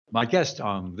My guest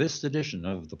on this edition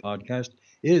of the podcast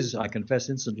is, I confess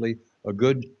instantly, a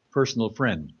good personal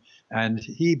friend. And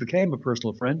he became a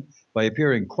personal friend by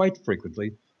appearing quite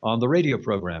frequently on the radio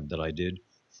program that I did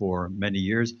for many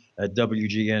years at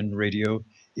WGN Radio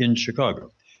in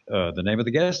Chicago. The name of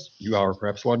the guest, you are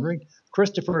perhaps wondering,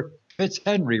 Christopher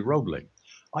Fitzhenry Roebling.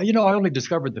 I only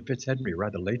discovered the Fitzhenry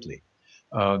rather lately.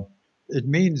 Uh, it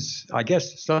means, I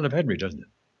guess, son of Henry, doesn't it?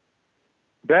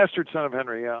 Bastard son of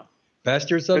Henry, yeah.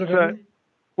 Bastard son of It's Henry?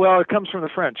 well, it comes from the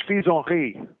French, fils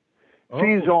Henri,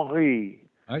 fils Oh, Henri.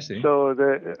 I see. So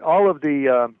all of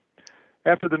the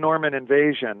after the Norman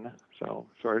invasion, so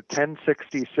sort of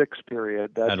 1066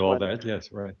 period. That's And all when that,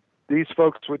 yes, right. these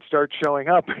folks would start showing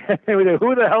up. They would say,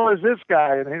 who the hell is this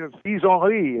guy? And he was fils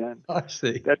Henri, and I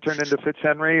see. that turned into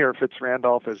Fitzhenry or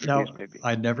Fitzrandolph, as the Now, case may be.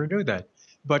 I never knew that.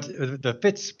 But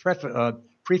the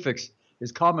prefix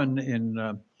is common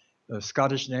in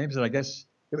Scottish names, and I guess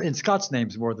in Scots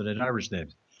names more than in Irish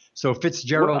names. So Well,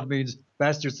 Fitzgerald means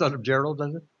bastard son of Gerald,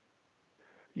 does it?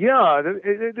 yeah,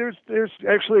 there's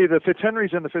actually the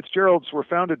Fitzhenrys and the Fitzgeralds were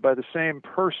founded by the same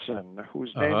person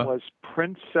whose name Uh-huh. was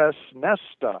Princess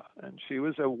Nesta, and she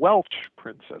was a Welsh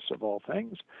princess of all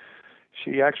things.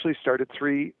 She actually started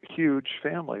three huge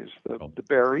families: Oh. the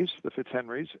Barrys, the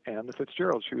Fitzhenrys, and the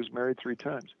Fitzgeralds. She was married three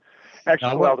times. Now,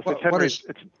 Actually, well, the what Fitzhenrys, is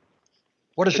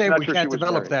what a it's shame not we sure she can't was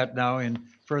develop married. that now in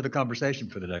further conversation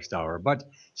for the next hour. But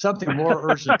something more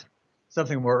urgent,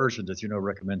 something more urgent, as you know,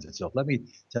 recommends itself. Let me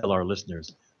tell our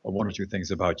listeners one or two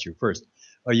things about you. First,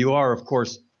 you are, of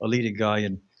course, a leading guy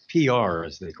in PR,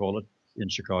 as they call it, in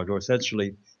Chicago,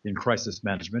 essentially in crisis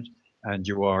management, and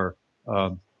you are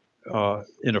um,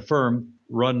 in a firm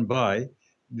run by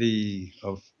the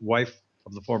wife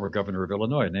of the former governor of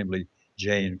Illinois, namely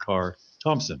Jane Carr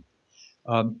Thompson.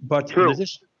 But True.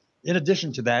 in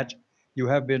addition to that, you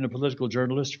have been a political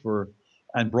journalist for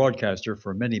and broadcaster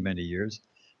for many, many years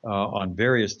on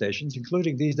various stations,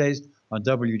 including these days on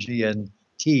WGN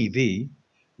TV,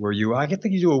 where I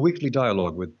think you do a weekly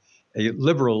dialogue with a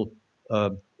liberal uh,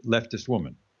 leftist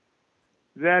woman.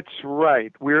 That's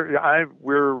right. We're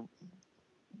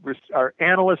our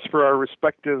analysts for our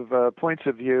respective points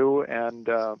of view, and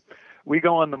we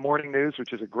go on the morning news,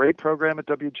 which is a great program at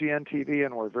WGN TV,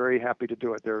 and we're very happy to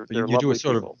do it. They're You do a lovely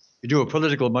sort of people. you do a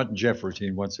political Mutt and Jeff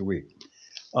routine once a week.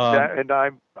 Um, And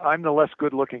I'm the less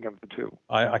good looking of the two.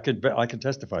 I can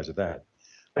testify to that.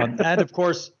 And of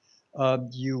course,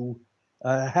 you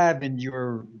have in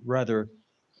your rather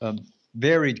um,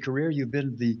 varied career, you've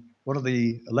been one of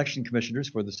the election commissioners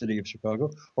for the city of Chicago,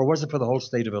 or was it for the whole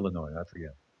state of Illinois? I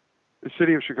forget. The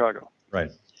city of Chicago. Right.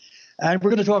 And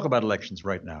we're going to talk about elections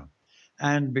right now.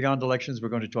 And beyond elections, we're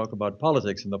going to talk about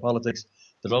politics and the politics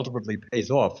that ultimately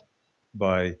pays off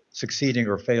by succeeding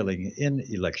or failing in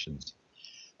elections.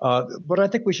 But I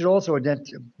think we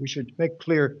should make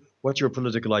clear what your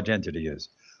political identity is.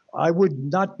 I would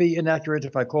not be inaccurate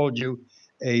if I called you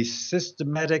a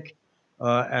systematic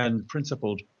and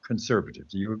principled conservative.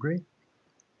 Do you agree?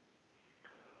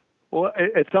 Well,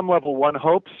 at some level, one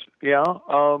hopes, yeah.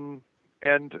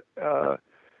 And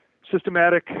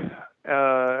systematic.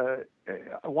 Uh,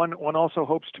 one also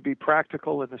hopes to be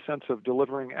practical in the sense of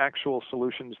delivering actual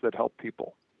solutions that help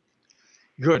people.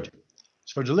 Good.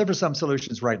 So deliver some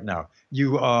solutions right now.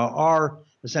 You are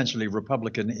essentially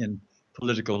Republican in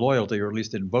political loyalty, or at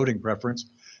least in voting preference.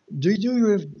 Do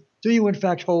you in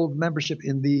fact hold membership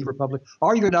in the Republic?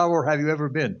 Are you now, or have you ever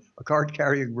been a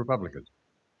card-carrying Republican?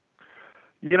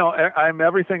 You know, I'm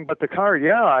everything but the card.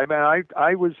 Yeah, I mean,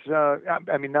 I was.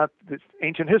 I mean, not this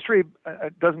ancient history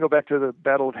doesn't go back to the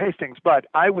Battle of Hastings, but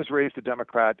I was raised a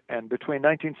Democrat, and between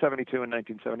 1972 and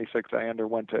 1976, I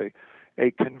underwent a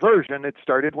conversion. It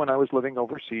started when I was living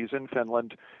overseas in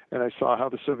Finland, and I saw how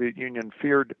the Soviet Union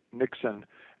feared Nixon,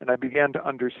 and I began to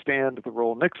understand the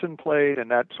role Nixon played,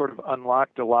 and that sort of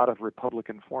unlocked a lot of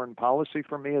Republican foreign policy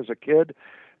for me as a kid.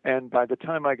 And by the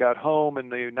time I got home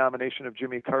and the nomination of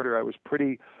Jimmy Carter, I was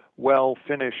pretty well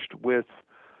finished with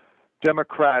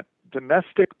Democrat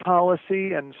domestic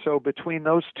policy. And so between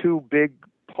those two big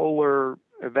polar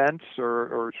events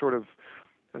or sort of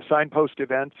signpost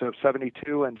events of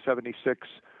 72 and 76,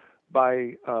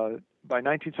 by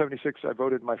 1976, I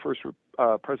voted my first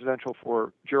presidential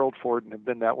for Gerald Ford and have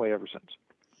been that way ever since.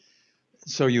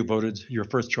 So you voted, your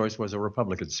first choice was a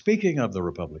Republican. Speaking of the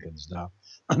Republicans now,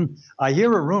 I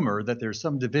hear a rumor that there's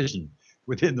some division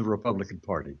within the Republican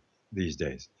Party these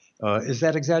days. Is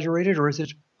that exaggerated, or is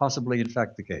it possibly, in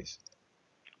fact, the case?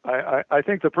 I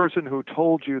think the person who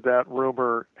told you that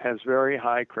rumor has very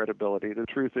high credibility. The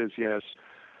truth is, yes.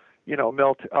 You know,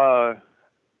 Milt,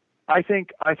 I think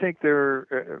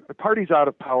parties out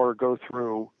of power go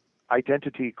through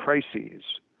identity crises.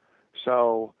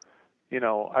 So,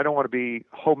 I don't want to be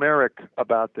Homeric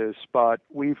about this, but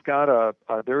we've got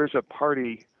there is a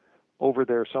party over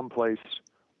there someplace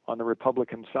on the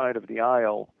Republican side of the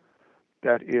aisle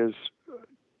that is,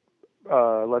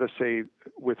 let us say,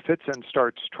 with fits and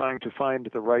starts, trying to find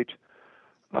the right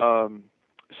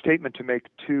statement to make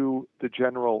to the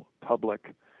general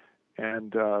public.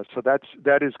 And so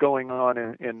that is going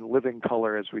on in living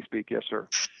color as we speak. Yes, sir.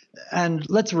 And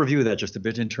let's review that just a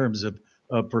bit in terms of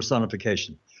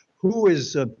personification. Who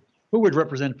would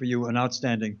represent for you an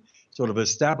outstanding sort of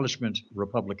establishment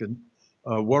Republican,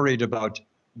 worried about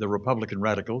the Republican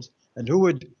radicals, and who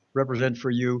would represent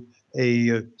for you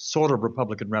a sort of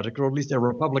Republican radical, or at least a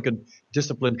Republican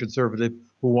disciplined conservative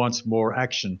who wants more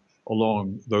action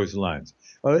along those lines?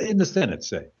 In the Senate,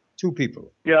 say, two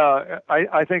people. Yeah,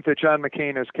 I think that John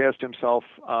McCain has cast himself,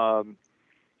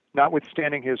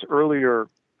 notwithstanding his earlier,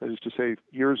 that is to say,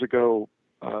 years ago,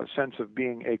 sense of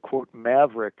being a, quote,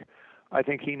 maverick. I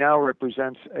think he now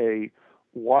represents a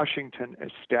Washington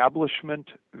establishment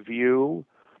view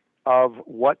of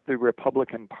what the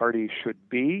Republican Party should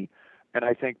be. And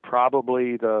I think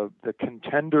probably the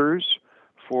contenders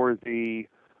for the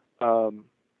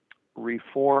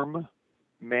reform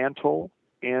mantle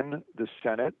in the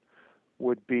Senate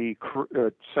would be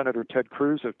Senator Ted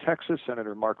Cruz of Texas,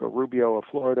 Senator Marco Rubio of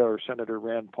Florida, or Senator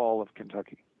Rand Paul of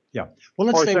Kentucky. Yeah. Well,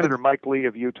 let's or say Senator Mike Lee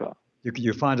of Utah.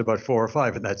 You find about 4 or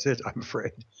 5, and that's it, I'm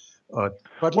afraid. But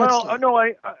no,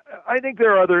 I think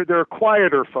there are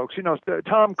quieter folks.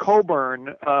 Tom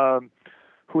Coburn,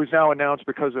 who is now announced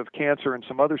because of cancer and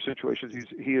some other situations,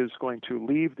 he is going to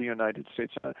leave the United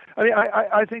States.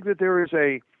 I think that there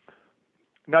is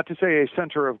not to say a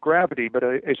center of gravity, but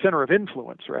a center of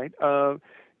influence, right,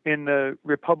 in the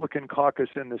Republican caucus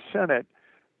in the Senate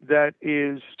that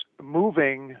is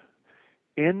moving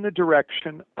in the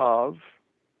direction of,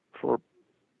 for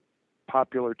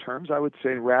popular terms, I would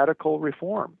say radical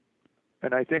reform.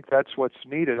 And I think that's what's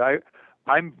needed.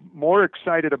 I'm more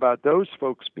excited about those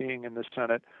folks being in the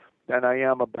Senate than I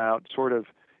am about sort of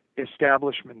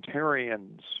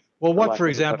establishmentarians. Well, what, for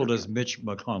example, does Mitch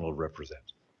McConnell represent?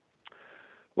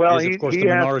 Well, he is, of course, the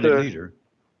minority leader.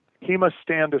 He must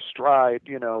stand astride,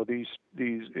 these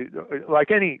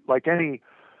like any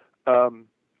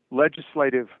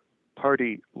legislative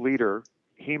party leader,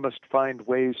 he must find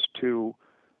ways to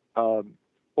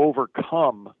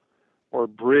overcome or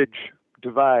bridge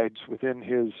divides within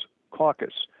his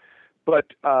caucus. But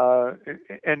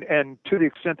and to the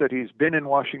extent that he's been in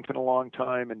Washington a long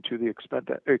time, and to the extent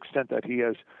that he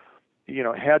has,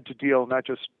 had to deal not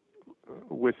just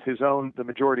with the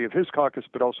majority of his caucus,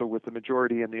 but also with the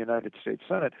majority in the United States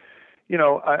Senate.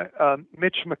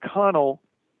 Mitch McConnell,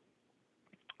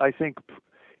 I think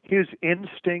his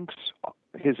instincts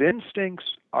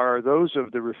are those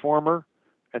of the reformer,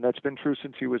 and that's been true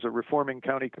since he was a reforming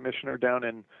county commissioner down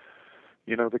in,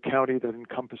 the county that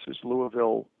encompasses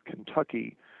Louisville,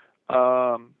 Kentucky.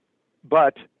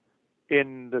 But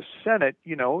in the Senate,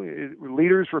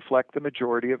 leaders reflect the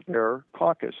majority of their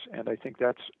caucus, and I think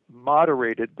that's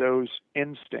moderated those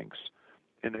instincts.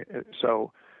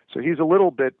 So he's a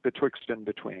little bit betwixt and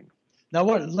between. Now,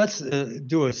 let's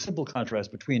do a simple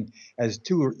contrast between, as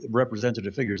two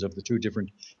representative figures of the two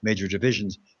different major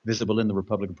divisions visible in the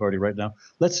Republican Party right now.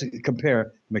 Let's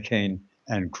compare McCain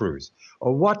and Cruz.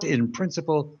 What in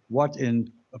principle, what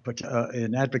in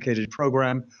advocated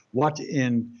program, what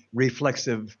in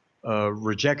reflexive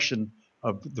rejection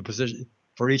of the position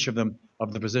for each of them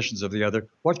of the positions of the other,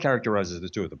 what characterizes the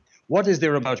two of them? What is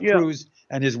there about Cruz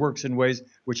and his works in ways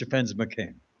which offends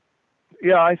McCain?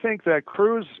 Yeah, I think that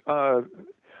Cruz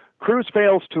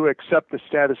fails to accept the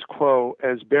status quo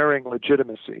as bearing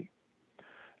legitimacy,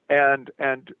 and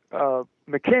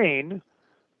McCain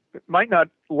might not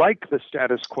like the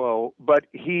status quo, but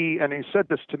he said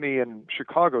this to me in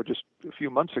Chicago just a few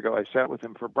months ago. I sat with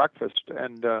him for breakfast,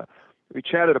 and we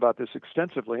chatted about this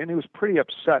extensively, and he was pretty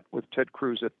upset with Ted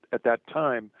Cruz at that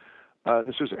time.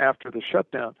 This was after the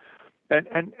shutdown.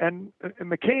 And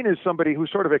McCain is somebody who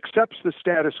sort of accepts the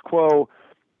status quo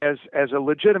as a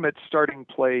legitimate starting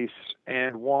place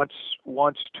and wants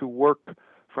to work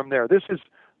from there. This is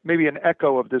maybe an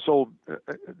echo of this old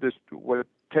what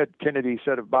Ted Kennedy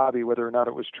said of Bobby, whether or not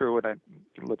it was true, and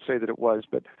let's say that it was.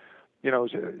 But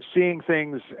seeing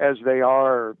things as they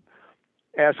are,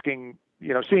 asking,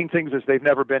 seeing things as they've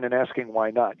never been, and asking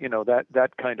why not.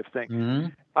 That kind of thing. Mm-hmm.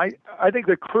 I think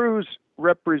that Cruz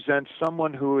represents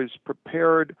someone who is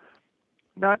prepared,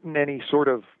 not in any sort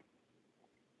of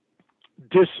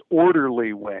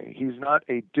disorderly way. He's not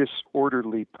a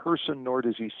disorderly person, nor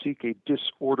does he seek a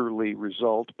disorderly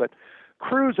result. But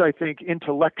Cruz, I think,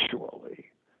 intellectually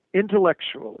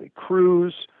intellectually,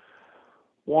 Cruz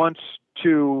wants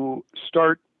to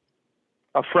start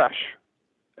afresh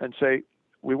and say,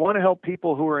 we want to help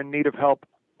people who are in need of help.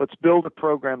 Let's build a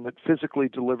program that physically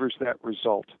delivers that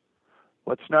result.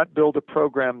 Let's not build a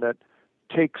program that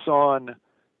takes on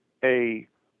a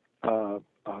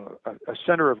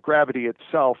center of gravity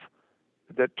itself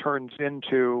that turns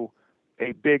into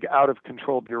a big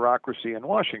out-of-control bureaucracy in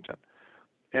Washington.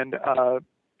 And,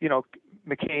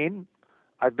 McCain,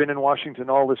 I've been in Washington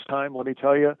all this time. Let me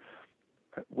tell you,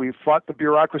 we've fought the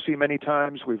bureaucracy many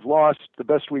times. We've lost. The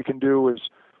best we can do is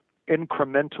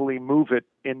incrementally move it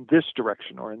in this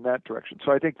direction or in that direction.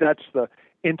 So I think that's the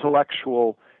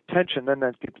intellectual tension. Then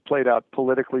that gets played out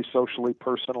politically, socially,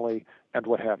 personally, and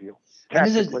what have you.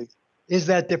 Tactically. Is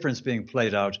that difference being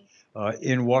played out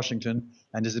in Washington,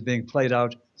 and is it being played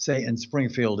out, say, in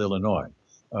Springfield, Illinois?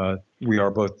 We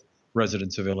are both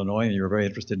residents of Illinois, and you're very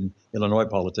interested in Illinois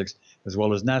politics as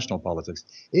well as national politics.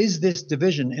 Is this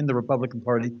division in the Republican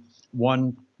Party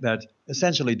one that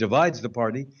essentially divides the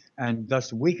party and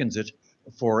thus weakens it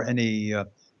for any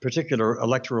particular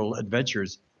electoral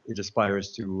adventures it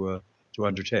aspires to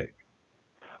undertake?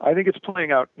 I think it's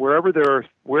playing out wherever there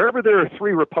are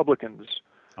three Republicans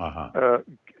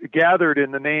gathered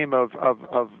in the name of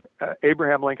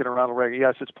Abraham Lincoln and Ronald Reagan.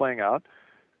 Yes, it's playing out.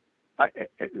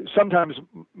 Sometimes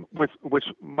with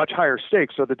much higher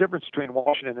stakes. So the difference between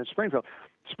Washington and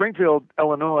Springfield,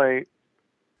 Illinois,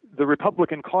 the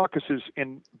Republican caucuses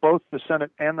in both the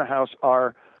Senate and the House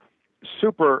are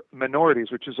super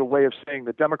minorities, which is a way of saying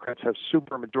the Democrats have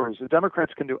super majorities. The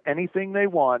Democrats can do anything they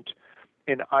want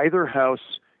in either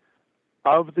house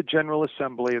of the General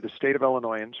Assembly of the state of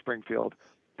Illinois in Springfield.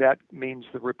 That means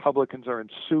the Republicans are in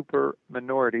super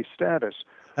minority status.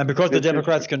 And because the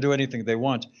Democrats can do anything they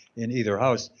want in either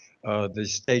house, the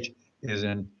state is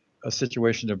in a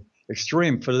situation of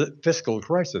extreme fiscal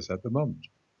crisis at the moment.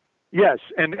 Yes,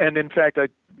 and in fact,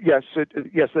 yes,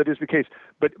 that is the case.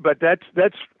 But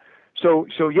that's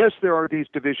so yes, there are these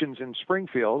divisions in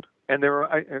Springfield, and there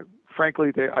are.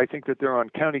 Frankly, I think that they're on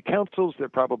county councils. They're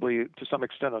probably to some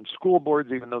extent on school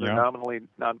boards, even though they're nominally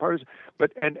nonpartisan.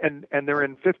 But and they're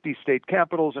in 50 state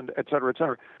capitals and et cetera, et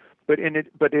cetera. But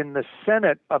in the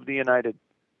Senate of the in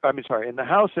the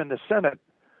House and the Senate,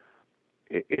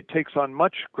 it takes on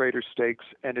much greater stakes,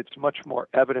 and it's much more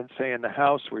evident, say, in the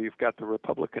House where you've got the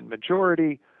Republican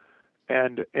majority,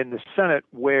 and in the Senate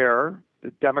where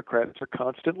the Democrats are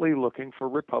constantly looking for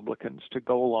Republicans to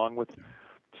go along with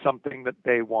something that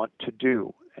they want to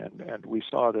do. And we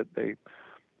saw that they've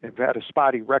had a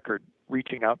spotty record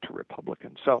reaching out to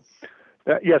Republicans. So,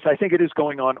 yes, I think it is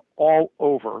going on all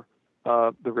over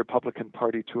the Republican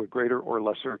Party to a greater or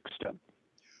lesser extent.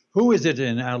 Who is it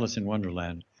in Alice in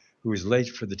Wonderland who is late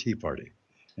for the Tea Party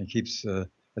and keeps,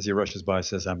 as he rushes by,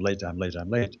 says, I'm late, I'm late,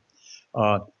 I'm late?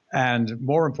 And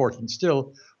more important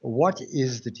still, what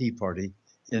is the Tea Party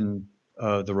in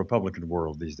the Republican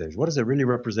world these days? What does it really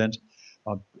represent?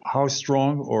 How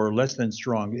strong or less than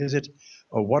strong is it?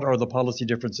 What are the policy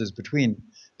differences between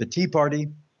the Tea Party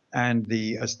and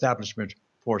the establishment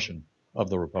portion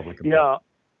of the Republican Party?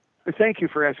 Thank you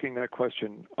for asking that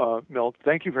question, Milt.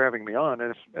 Thank you for having me on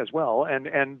as well. And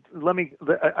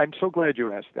I'm so glad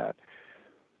you asked that,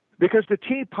 because the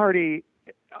Tea Party,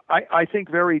 I think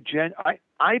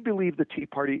I believe the Tea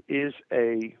Party is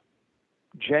a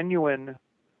genuine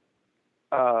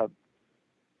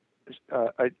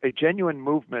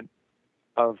movement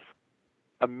of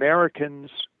Americans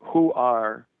who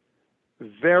are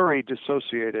very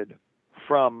dissociated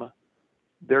from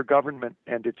their government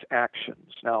and its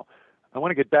actions. Now, I want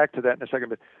to get back to that in a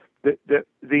second, but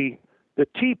the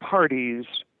Tea Party's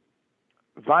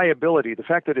viability, the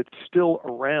fact that it's still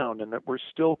around and that we're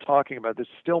still talking about this,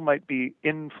 still might be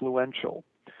influential,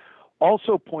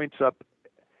 also points up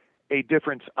a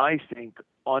difference, I think,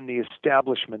 on the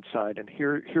establishment side. And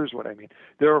here's what I mean.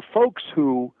 There are folks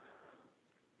who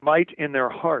might, in their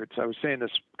hearts, I was saying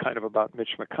this kind of about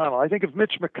Mitch McConnell. I think if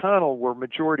Mitch McConnell were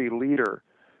majority leader,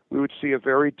 we would see a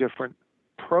very different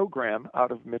program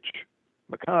out of Mitch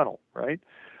McConnell, right?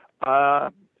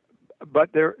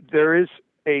 But there is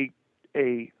a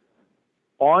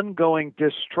ongoing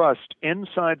distrust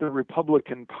inside the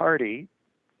Republican Party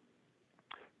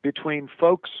between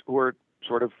folks who are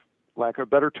sort of, lack of a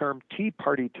better term, Tea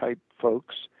Party type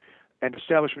folks and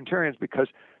establishmentarians, because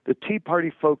the Tea Party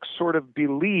folks sort of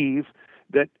believe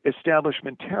that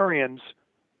establishmentarians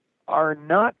are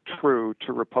not true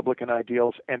to Republican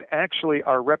ideals and actually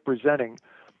are representing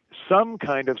some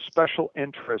kind of special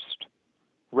interest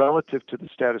relative to the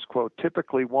status quo,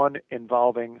 typically one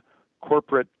involving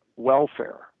corporate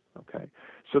welfare. Okay,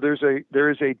 so there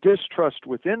is a distrust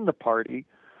within the party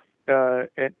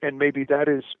and maybe that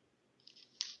is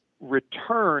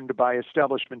returned by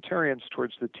establishmentarians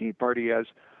towards the Tea Party as,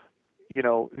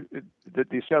 that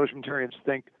the establishmentarians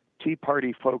think Tea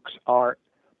Party folks are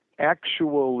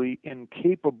actually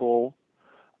incapable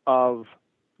of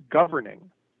governing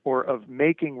or of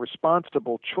making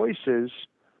responsible choices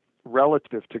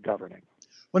relative to governing.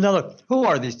 Well, now look, who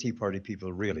are these Tea Party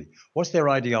people really? What's their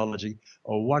ideology,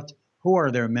 or who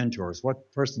are their mentors?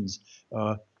 What persons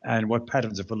and what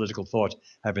patterns of political thought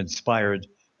have inspired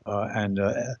and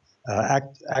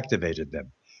activated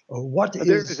them? What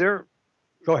is?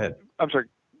 Go ahead. I'm sorry.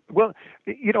 Well,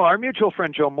 our mutual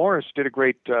friend Joe Morris did a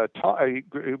great talk.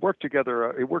 He worked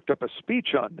together. He worked up a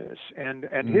speech on this, and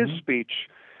his speech,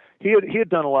 he had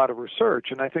done a lot of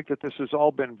research, and I think that this has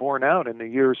all been borne out in the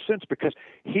years since, because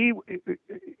he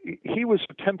was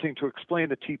attempting to explain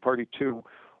the Tea Party to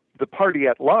the party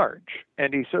at large,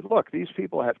 and he said, look, these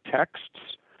people have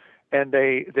texts, and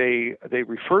they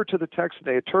refer to the text,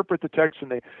 they interpret the text,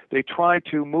 and they try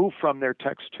to move from their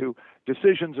text to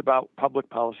decisions about public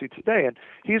policy today. And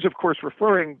he's, of course,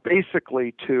 referring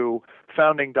basically to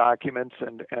founding documents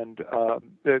and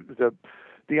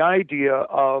the idea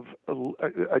of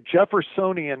a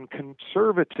Jeffersonian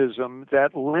conservatism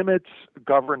that limits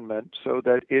government so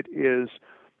that it is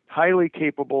highly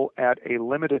capable at a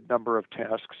limited number of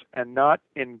tasks and not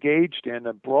engaged in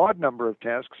a broad number of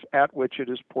tasks at which it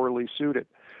is poorly suited.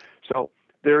 So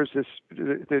there's this,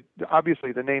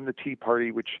 obviously the name the Tea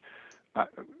Party, which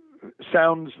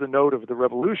sounds the note of the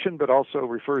revolution, but also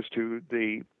refers to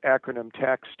the acronym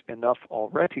text enough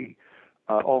already.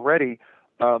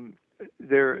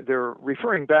 They're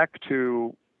referring back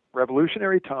to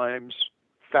revolutionary times,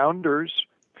 founders,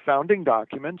 founding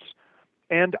documents,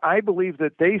 and I believe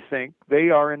that they think they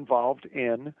are involved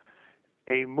in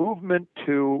a movement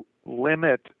to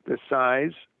limit the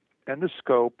size and the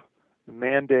scope, the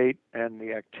mandate, and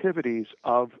the activities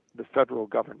of the federal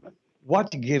government.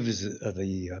 What gives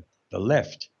the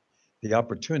left the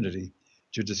opportunity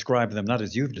to describe them, not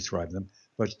as you've described them,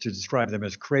 but to describe them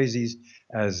as crazies,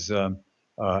 as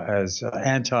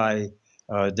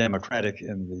anti-democratic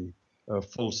in the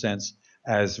full sense,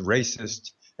 as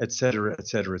racist, et cetera, et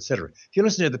cetera, et cetera? If you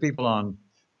listen to the people on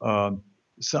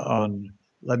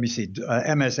let me see,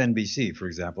 MSNBC, for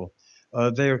example,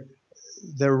 they're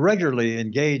regularly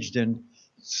engaged in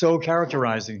so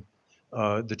characterizing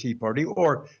the Tea Party,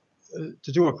 or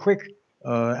to do a quick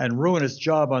and ruinous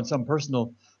job on some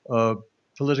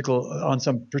on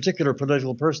some particular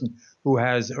political person who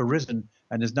has arisen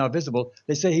and is now visible.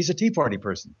 They say he's a Tea Party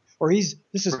person, or this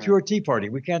is pure Tea Party.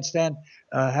 We can't stand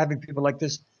having people like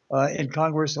this in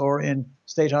Congress or in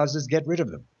state houses. Get rid of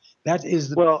them. That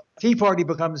is Tea Party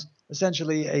becomes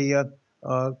essentially a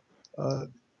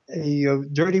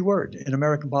dirty word in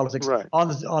American politics,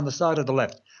 on the side of the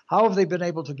left. How have they been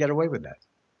able to get away with that?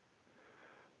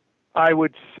 I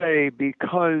would say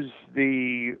because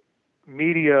the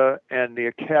media and the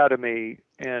academy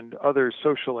and other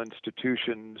social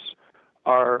institutions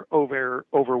are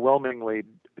overwhelmingly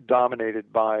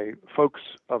dominated by folks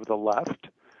of the left.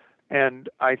 And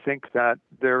I think that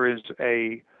there is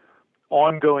a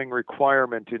ongoing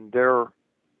requirement in their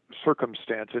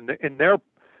circumstance, in their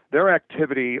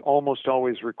activity almost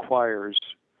always requires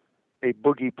a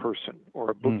boogie person or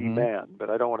a boogie man,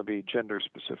 but I don't want to be gender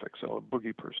specific, so a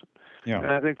boogie person. Yeah.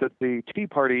 And I think that the Tea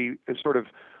Party is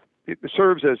it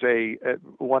serves as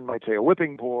one might say, a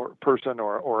whipping person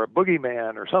or a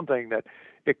boogeyman or something that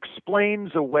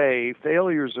explains away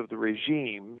failures of the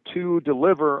regime to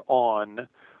deliver on,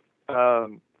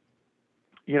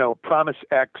 promise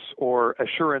X or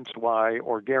assurance Y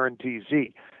or guarantee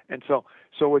Z. And so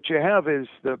what you have is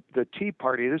the Tea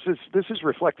Party. This is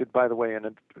reflected, by the way, in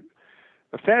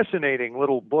a fascinating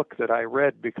little book that I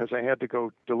read because I had to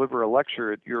go deliver a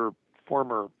lecture at your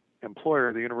former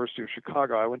employer, the University of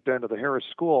Chicago. I went down to the Harris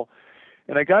School,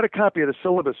 and I got a copy of the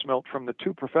syllabus note from the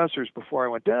two professors before I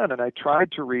went down, and I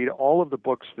tried to read all of the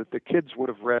books that the kids would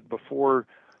have read before,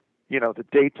 the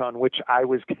date on which I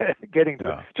was getting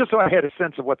to, just so I had a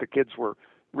sense of what the kids were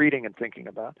reading and thinking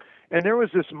about. And there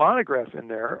was this monograph in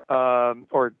there, a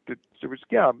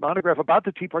monograph about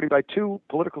the Tea Party by two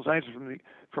political scientists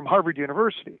from Harvard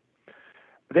University.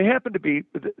 They happened to be,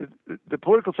 the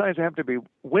political scientists happened to be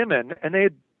women, and they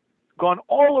had gone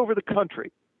all over the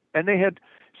country, and they had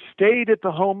stayed at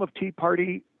the home of Tea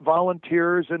Party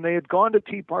volunteers, and they had gone to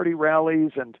Tea Party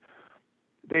rallies, and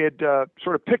they had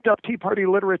sort of picked up Tea Party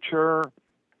literature,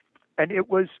 and it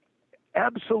was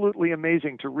absolutely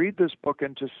amazing to read this book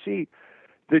and to see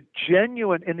the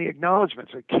genuine in the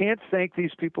acknowledgments. I can't thank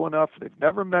these people enough. They've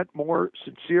never met more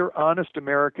sincere, honest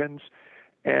Americans,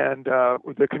 And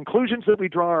the conclusions that we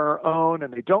draw are our own,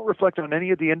 and they don't reflect on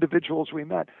any of the individuals we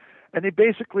met. And they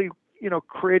basically,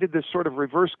 created this sort of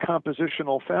reverse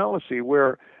compositional fallacy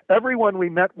where everyone we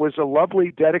met was a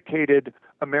lovely, dedicated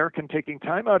American taking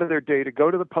time out of their day to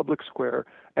go to the public square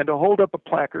and to hold up a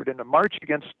placard and to march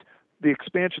against the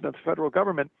expansion of the federal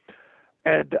government.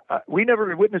 And we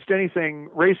never witnessed anything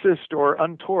racist or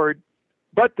untoward,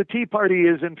 but the Tea Party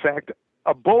is, in fact,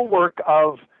 a bulwark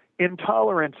of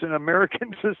intolerance in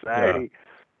American society.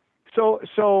 Yeah.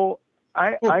 So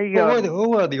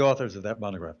who are the authors of that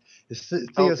monograph? Is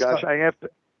Thea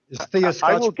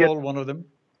Skocpol one of them?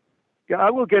 Yeah, I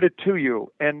will get it to you,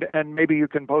 and maybe you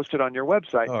can post it on your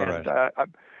website. All right.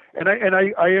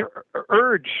 I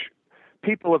urge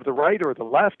people of the right or the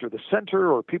left or the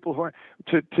center or people who are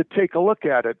to take a look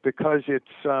at it, because it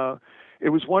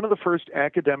was one of the first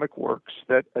academic works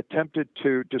that attempted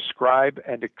to describe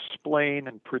and explain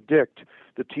and predict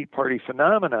the Tea Party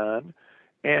phenomenon.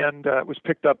 And it was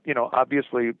picked up,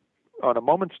 obviously on a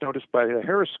moment's notice by the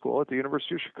Harris School at the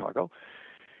University of Chicago.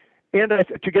 And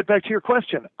to get back to your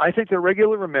question, I think they're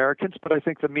regular Americans, but I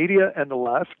think the media and the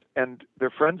left and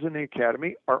their friends in the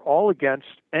academy are all against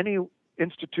any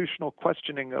institutional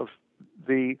questioning of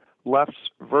the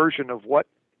left's version of what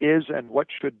is and what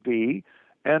should be.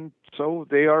 And so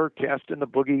they are cast in the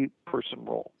boogie person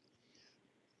role.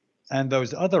 And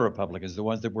those other Republicans, the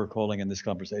ones that we're calling in this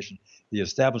conversation the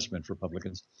establishment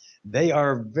Republicans, they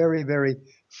are very, very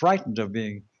frightened of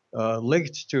being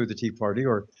linked to the Tea Party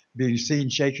or being seen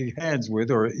shaking hands with,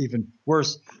 or even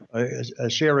worse,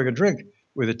 sharing a drink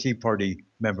with a Tea Party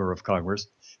member of Congress.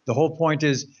 The whole point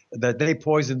is that they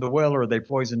poison the well, or they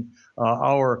poison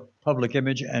our public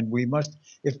image, and we must,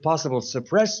 if possible,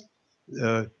 suppress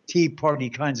Tea Party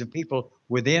kinds of people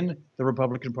within the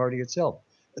Republican Party itself.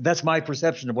 That's my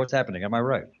perception of what's happening. Am I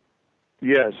right?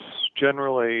 Yes,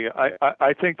 generally,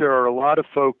 I think there are a lot of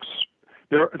folks.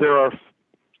 There are.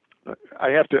 I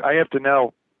have to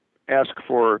now ask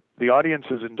for the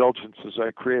audience's indulgence as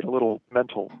I create a little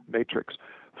mental matrix.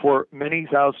 For many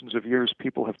thousands of years,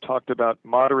 people have talked about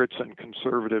moderates and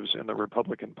conservatives in the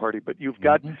Republican Party, but you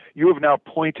have now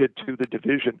pointed to the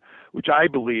division, which I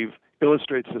believe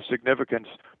illustrates the significance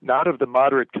not of the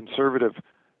moderate conservative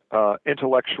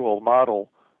intellectual model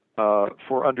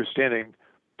for understanding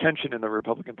tension in the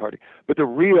Republican Party, but the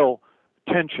real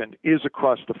tension is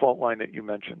across the fault line that you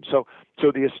mentioned. So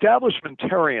the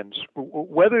establishmentarians,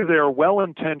 whether they're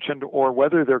well-intentioned or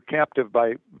whether they're captive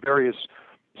by various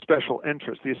special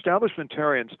interests, the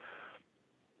establishmentarians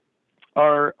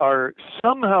are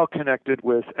somehow connected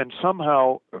with and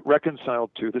somehow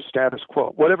reconciled to the status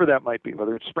quo, whatever that might be,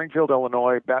 whether it's Springfield,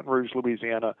 Illinois, Baton Rouge,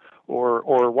 Louisiana,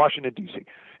 or Washington, D.C.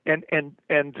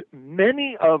 And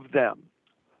many of them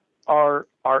are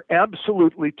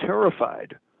absolutely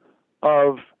terrified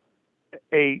of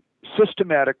a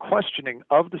systematic questioning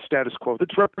of the status quo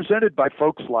that's represented by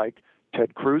folks like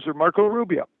Ted Cruz or Marco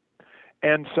Rubio.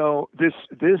 And so this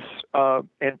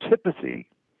antipathy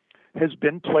has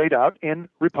been played out in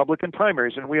Republican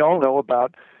primaries, and we all know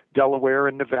about Delaware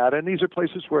and Nevada, and these are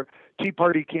places where Tea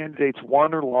Party candidates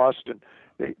won or lost, and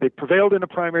they prevailed in a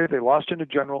primary, they lost in a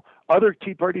general. Other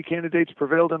Tea Party candidates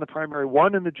prevailed in the primary,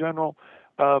 won in the general.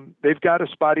 They've got a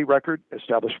spotty record.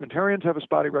 Establishmentarians have a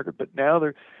spotty record, but now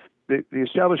the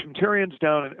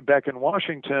establishmentarians back in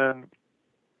Washington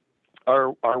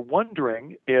are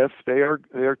wondering if they are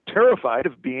terrified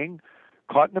of being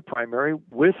caught in a primary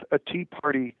with a Tea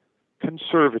Party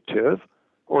conservative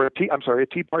or a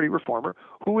Tea Party reformer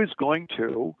who is going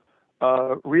to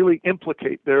really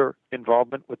implicate their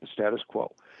involvement with the status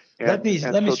quo. Let me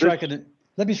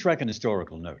strike an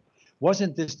historical note.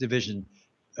 Wasn't this division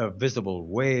visible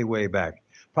way back,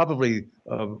 probably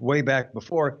way back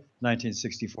before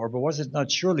 1964, but was it not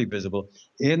surely visible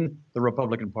in the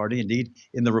Republican Party, indeed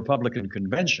in the Republican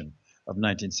Convention of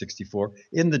 1964,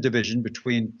 in the division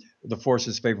between the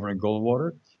forces favoring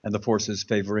Goldwater and the forces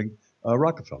favoring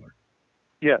Rockefeller?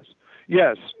 Yes.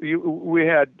 We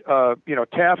had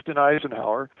Taft and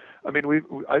Eisenhower. I mean,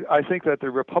 I think that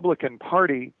the Republican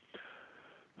Party.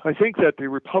 You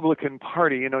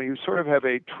sort of have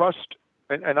a trust.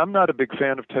 And I'm not a big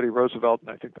fan of Teddy Roosevelt, and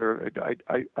I think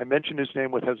I mention his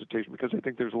name with hesitation because I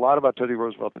think there's a lot about Teddy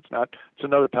Roosevelt that's not. It's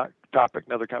another topic,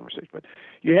 another conversation. But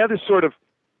you have this sort of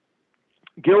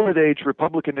Gilded Age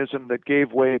republicanism that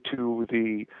gave way to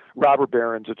the robber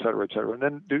barons, et cetera, and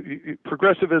then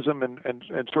progressivism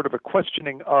and sort of a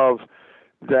questioning of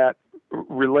that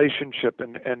relationship,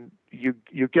 and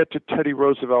you get to Teddy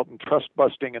Roosevelt and trust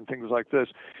busting and things like this,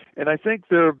 and I think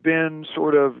there have been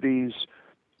sort of these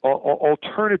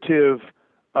alternative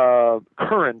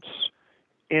currents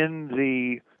in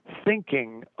the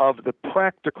thinking of the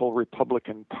practical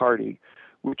Republican Party,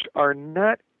 which are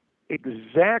not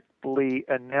exactly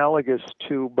analogous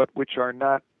to, but which are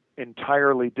not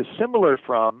entirely dissimilar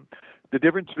from, the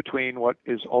difference between what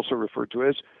is also referred to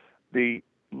as the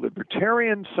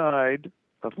libertarian side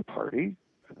of the party,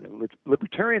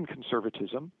 libertarian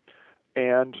conservatism,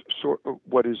 and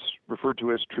what is referred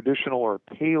to as traditional or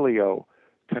paleo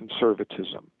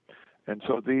conservatism. And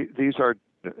so these are,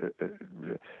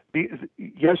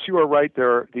 yes, you are right,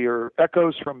 there are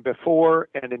echoes from before,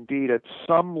 and indeed at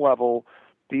some level,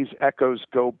 these echoes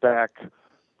go back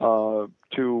to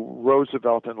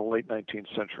Roosevelt in the late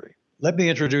 19th century. Let me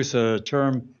introduce a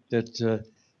term that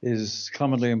is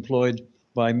commonly employed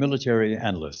by military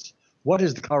analysts. What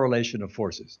is the correlation of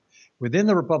forces? Within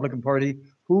the Republican Party,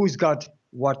 who's got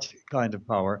what kind of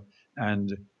power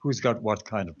and who's got what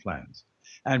kind of plans?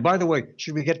 And by the way,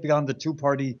 should we get beyond the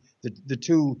two-party, the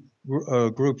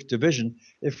two-group division,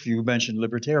 if you mention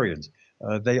libertarians,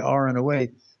 they are in a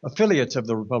way affiliates of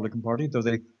the Republican Party, though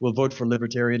they will vote for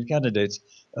libertarian candidates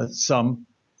some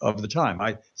of the time.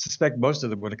 I suspect most of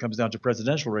them, when it comes down to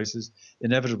presidential races,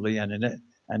 inevitably and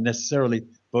necessarily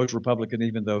vote Republican,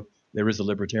 even though there is a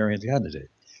libertarian candidate.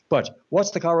 But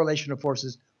what's the correlation of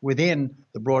forces within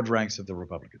the broad ranks of the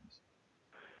Republicans?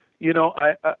 You know,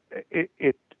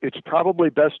 it's probably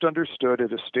best understood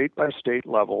at a state-by-state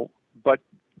level, but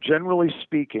generally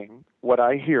speaking, what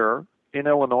I hear in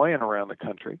Illinois and around the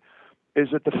country is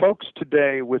that the folks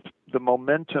today with the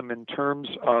momentum in terms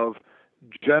of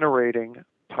generating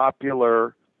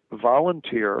popular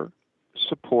volunteer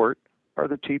support are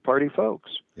the Tea Party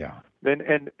folks. Yeah.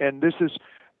 And this is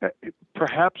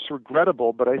perhaps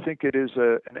regrettable, but I think it is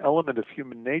an element of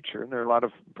human nature, and there are a lot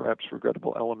of perhaps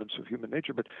regrettable elements of human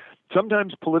nature. But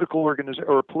sometimes political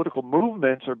political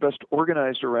movements are best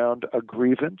organized around a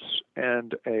grievance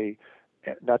and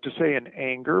not to say an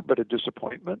anger, but a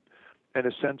disappointment and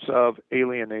a sense of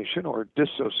alienation or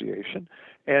dissociation.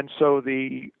 And so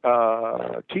the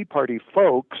Tea Party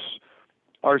folks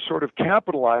are sort of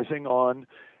capitalizing on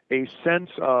a sense,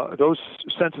 those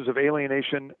senses of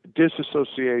alienation,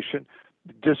 disassociation,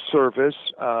 disservice,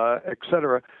 et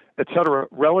cetera,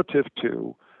 relative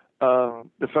to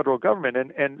the federal government.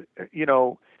 And you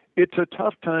know, it's a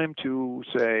tough time to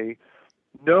say,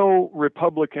 no,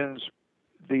 Republicans,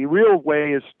 the real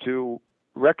way is to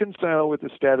reconcile with the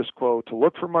status quo, to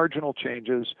look for marginal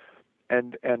changes,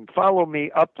 and follow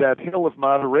me up that hill of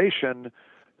moderation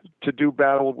to do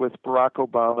battle with Barack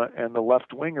Obama and the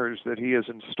left-wingers that he has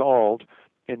installed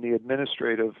in the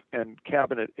administrative and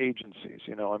cabinet agencies.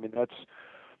 You know, I mean,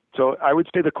 so I would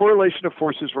say the correlation of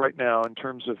forces right now in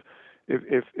terms of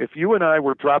if you and I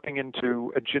were dropping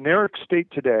into a generic state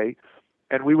today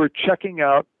and we were checking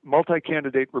out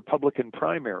multi-candidate Republican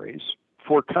primaries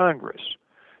for Congress,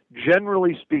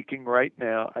 generally speaking right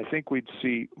now, I think we'd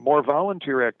see more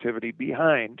volunteer activity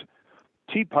behind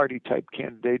Tea Party type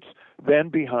candidates than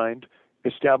behind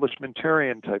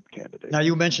establishmentarian type candidates. Now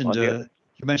you mentioned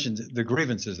the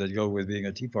grievances that go with being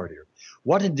a Tea Partier.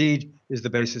 What indeed is the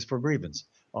basis for grievance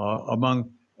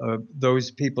among those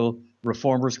people,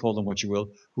 reformers, call them what you will,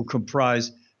 who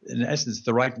comprise, in essence,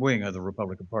 the right wing of the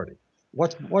Republican Party?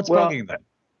 What's bugging them?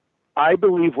 I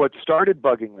believe what started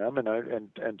bugging them,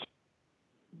 and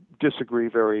disagree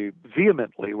very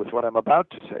vehemently with what I'm about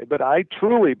to say, but I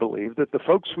truly believe that the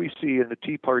folks we see in the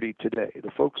Tea Party today, the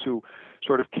folks who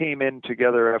sort of came in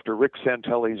together after Rick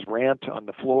Santelli's rant on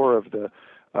the floor of the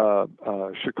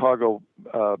Chicago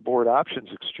Board Options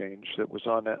Exchange that was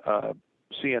on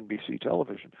CNBC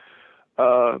television,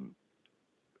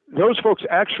 those folks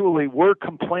actually were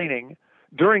complaining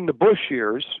during the Bush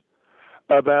years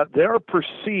about their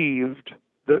perceived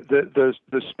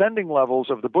the spending levels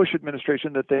of the Bush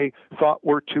administration that they thought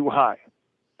were too high.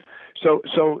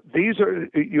 So these are,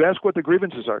 you ask what the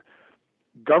grievances are.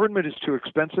 Government is too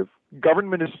expensive.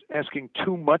 Government is asking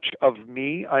too much of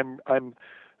me. I'm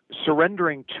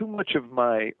surrendering too much of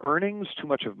my earnings, too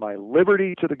much of my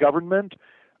liberty to the government,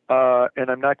 and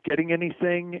I'm not getting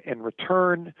anything in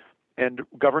return. And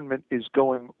government is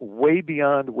going way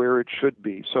beyond where it should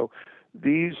be. So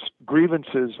these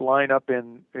grievances line up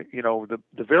in, you know,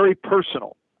 the very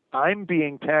personal. I'm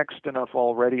being taxed enough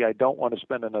already. I don't want to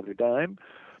spend another dime.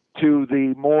 To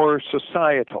the more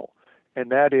societal, and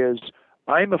that is,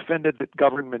 I'm offended that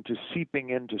government is seeping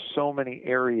into so many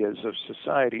areas of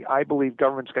society. I believe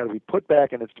government's got to be put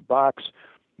back in its box.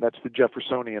 That's the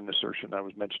Jeffersonian assertion I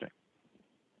was mentioning.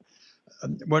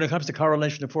 When it comes to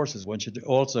correlation of forces, one should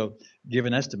also give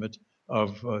an estimate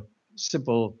of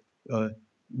simple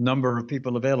number of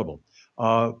people available.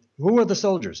 Who are the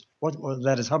soldiers?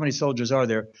 That is, how many soldiers are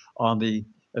there on the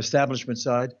establishment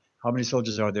side? How many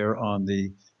soldiers are there on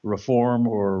the reform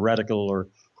or radical or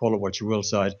call it what you will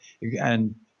side?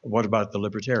 And what about the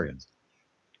libertarians?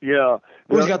 Yeah.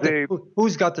 Who's got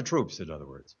the troops, in other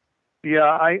words?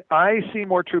 Yeah, I see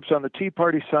more troops on the Tea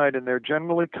Party side, and they're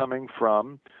generally coming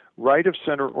from right of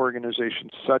center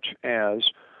organizations such as,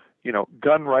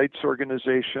 gun rights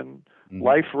organization,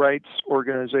 life rights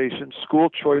organizations, school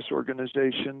choice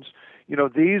organizations.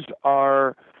 These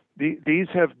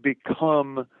have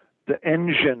become the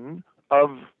engine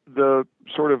of the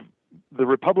sort of the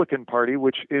Republican Party,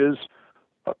 which is,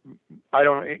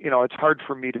 it's hard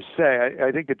for me to say.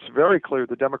 I think it's very clear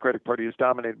the Democratic Party is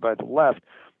dominated by the left.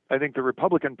 I think the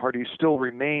Republican Party still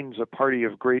remains a party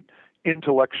of great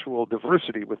intellectual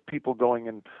diversity, with people going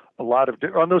in a lot of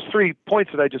on those 3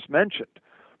 points that I just mentioned,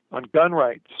 on gun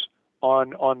rights,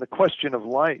 on the question of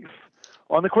life,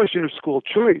 on the question of school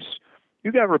choice.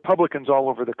 You got Republicans all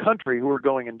over the country who are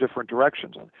going in different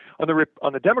directions. On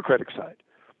the Democratic side,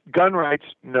 gun rights,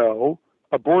 no.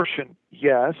 Abortion,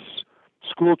 yes.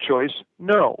 School choice,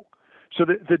 no. So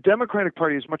the Democratic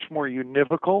Party is much more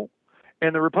univocal,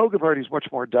 and the Republican Party is much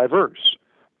more diverse.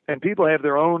 And people have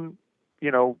their own,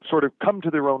 sort of come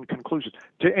to their own conclusions.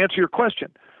 To answer your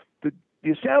question, the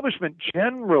establishment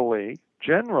generally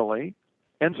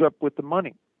ends up with the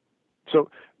money.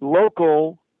 So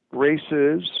local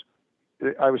races,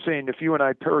 I was saying, if you and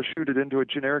I parachuted into a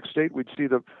generic state, we'd see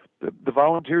the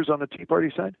volunteers on the Tea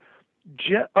Party side.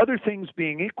 Other things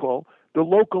being equal, the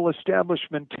local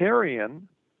establishmentarian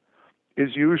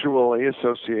is usually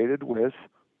associated with,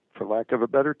 for lack of a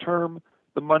better term,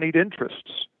 the moneyed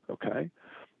interests, okay?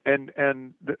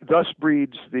 And thus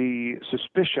breeds the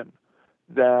suspicion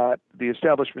that the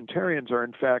establishmentarians are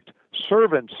in fact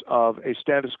servants of a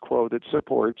status quo that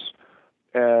supports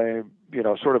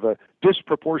sort of a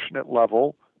disproportionate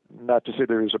level, not to say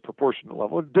there is a proportionate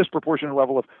level, a disproportionate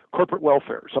level of corporate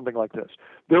welfare, something like this.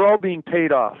 They're all being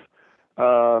paid off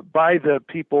by the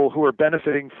people who are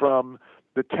benefiting from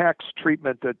the tax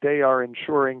treatment that they are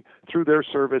ensuring through their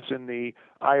service in the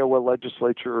Iowa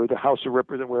legislature or the House of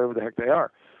Representatives, wherever the heck they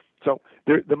are. So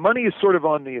the money is sort of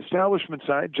on the establishment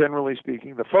side, generally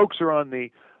speaking. The folks are on the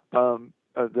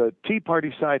Tea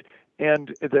Party side,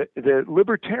 and the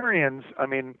libertarians, I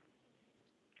mean,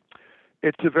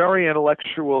 it's a very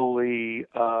intellectually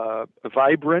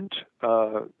vibrant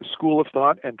school of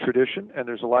thought and tradition, and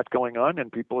there's a lot going on,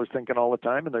 and people are thinking all the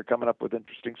time, and they're coming up with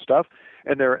interesting stuff.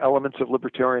 And there are elements of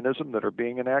libertarianism that are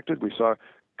being enacted. We saw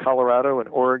Colorado and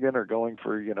Oregon are going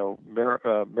for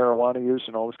marijuana use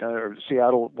and all this kind of, or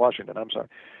Seattle, Washington. I'm sorry,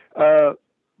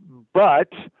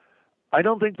 but I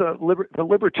don't think the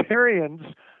libertarians,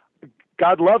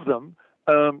 God love them,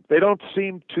 they don't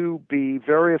seem to be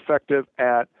very effective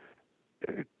at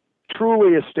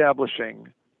truly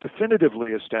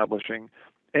definitively establishing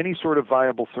any sort of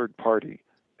viable third party.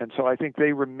 And so I think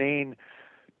they remain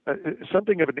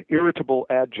something of an irritable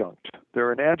adjunct.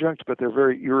 They're an adjunct, but they're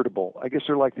very irritable. I guess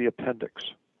they're like the appendix.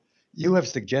 You have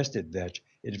suggested that,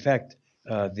 in fact,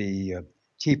 the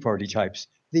Tea Party types,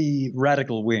 the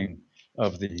radical wing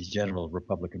of the general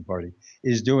Republican Party,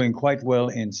 is doing quite well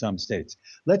in some states.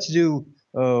 Let's do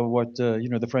what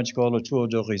the French call a tour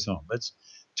d'horizon. Let's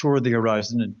tour the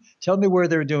horizon and tell me where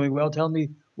they're doing well. Tell me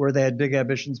where they had big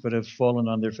ambitions but have fallen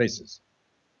on their faces.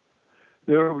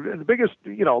 The biggest,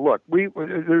 look,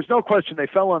 there's no question they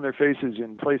fell on their faces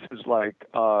in places like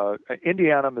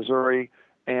Indiana, Missouri,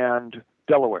 and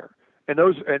Delaware, and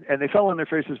they fell on their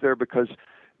faces there because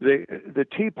the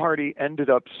Tea Party ended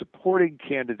up supporting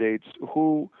candidates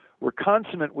who were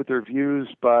consonant with their views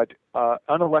but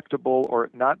unelectable or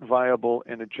not viable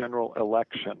in a general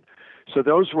election. So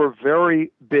those were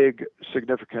very big,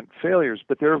 significant failures.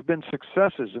 But there have been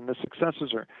successes, and the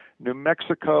successes are New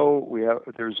Mexico.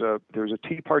 There's a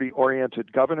Tea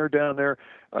Party-oriented governor down there.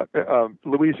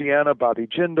 Louisiana, Bobby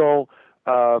Jindal.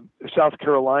 South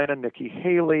Carolina, Nikki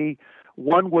Haley.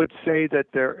 One would say that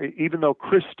even though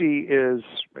Chris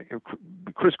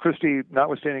Christie,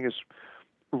 notwithstanding his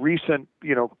recent,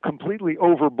 completely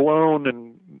overblown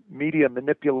and media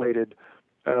manipulated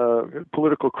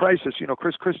political crisis,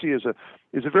 Chris Christie is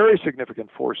a very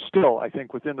significant force still, I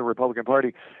think, within the Republican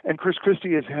Party. And Chris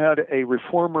Christie has had a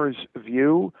reformer's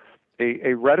view,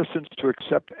 a reticence to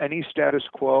accept any status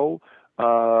quo,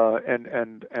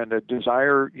 and a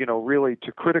desire, really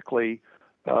to critically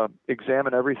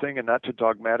examine everything and not to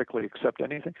dogmatically accept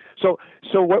anything. So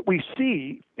what we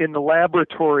see in the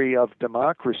laboratory of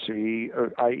democracy,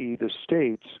 i.e. the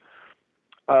states,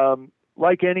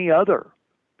 like any other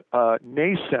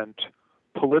nascent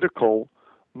political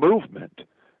movement,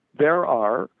 there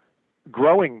are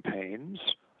growing pains,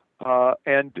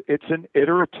 and it's an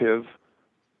iterative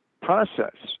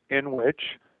process in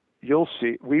which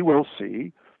we will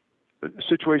see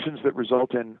situations that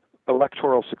result in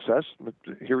electoral success.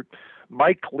 Here,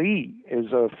 Mike Lee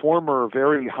is a former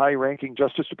very high-ranking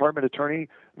Justice Department attorney,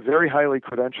 very highly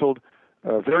credentialed,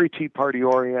 very Tea Party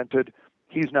oriented.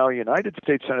 He's now a United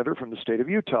States Senator from the state of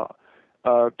Utah.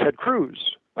 Ted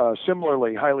Cruz,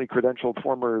 similarly highly credentialed,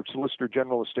 former Solicitor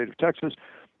General of the state of Texas,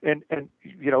 and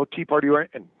Tea Party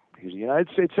oriented, and he's a United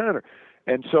States Senator.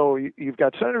 And so you've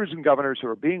got senators and governors who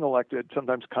are being elected,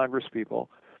 sometimes Congress people,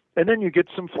 and then you get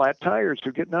some flat tires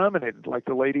who get nominated, like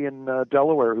the lady in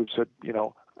Delaware who said,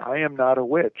 I am not a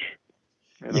witch.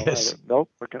 Yes. Nope.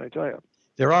 What can I tell you?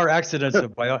 There are accidents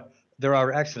of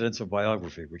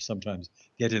biography which sometimes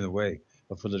get in the way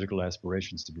of political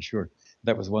aspirations, to be sure.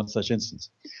 That was one such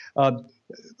instance.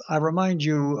 I remind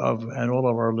you of, and all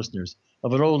of our listeners,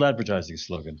 of an old advertising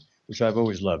slogan, which I've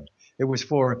always loved. It was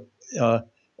for a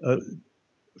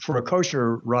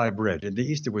kosher rye bread. In the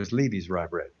East, it was Levy's rye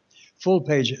bread. Full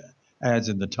page ads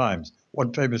in the Times.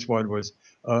 One famous one was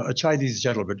a Chinese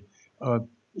gentleman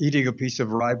eating a piece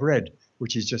of rye bread,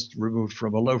 which he's just removed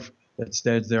from a loaf that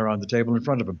stands there on the table in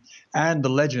front of him. And the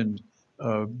legend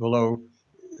below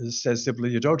says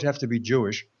simply, you don't have to be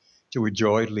Jewish to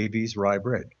enjoy Levy's rye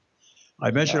bread.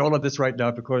 I mention all of this right now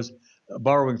because,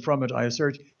 borrowing from it, I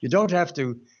assert you don't have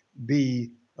to be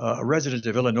a resident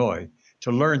of Illinois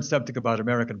to learn something about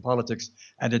American politics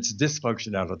and its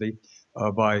dysfunctionality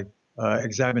by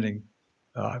examining,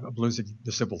 I'm losing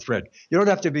the simple thread. You don't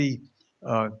have to be,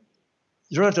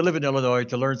 you don't have to live in Illinois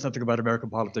to learn something about American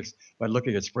politics by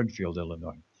looking at Springfield,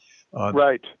 Illinois.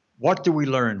 Right. What do we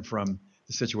learn from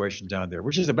the situation down there,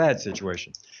 which is a bad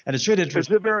situation? And it should interest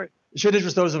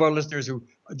those of our listeners who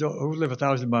live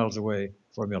 1,000 miles away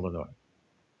from Illinois.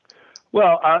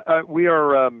 Well, we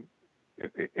are.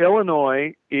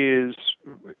 Illinois is,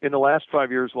 in the last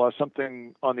 5 years, lost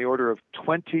something on the order of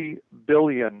 $20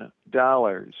 billion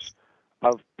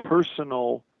of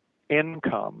personal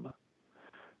income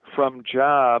from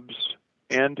jobs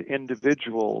and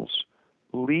individuals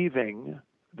leaving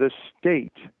the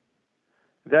state.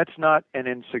 That's not an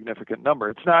insignificant number.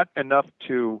 It's not enough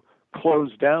to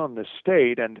close down the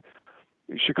state. And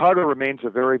Chicago remains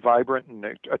a very vibrant and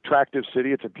attractive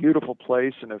city. It's a beautiful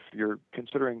place. And if you're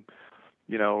considering,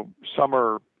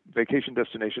 summer vacation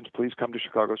destinations, please come to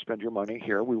Chicago, spend your money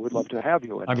here. We would love to have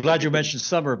you. I'm glad you mentioned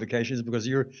summer vacations because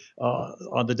you're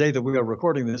on the day that we are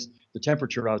recording this, the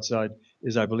temperature outside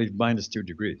is, I believe, -2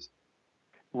 degrees.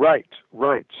 Right.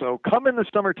 So come in the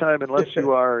summertime unless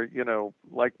you are,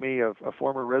 like me, a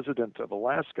former resident of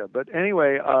Alaska. But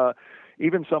anyway,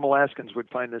 even some Alaskans would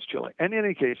find this chilly. And in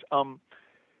any case,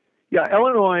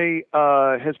 Illinois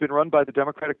has been run by the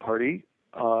Democratic Party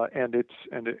and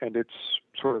its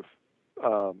sort of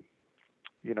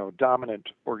dominant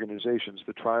organizations,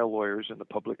 the trial lawyers and the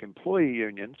public employee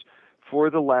unions, for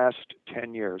the last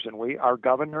 10 years. And our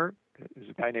governor is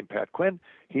a guy named Pat Quinn.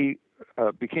 He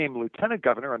became lieutenant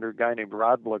governor under a guy named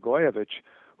Rod Blagojevich,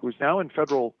 who's now in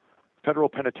federal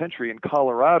penitentiary in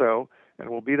Colorado and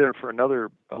will be there for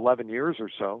another 11 years or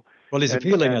so. Well, he's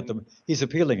appealing at the moment.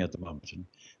 And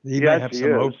he might have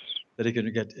some hope that he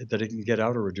can get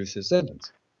out or reduce his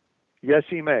sentence. Yes,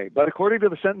 he may. But according to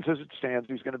the sentence as it stands,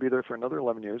 he's going to be there for another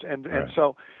 11 years. And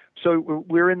so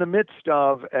we're in the midst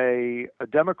of a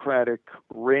Democratic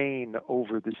reign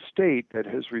over the state that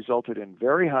has resulted in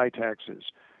very high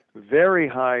taxes, very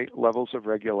high levels of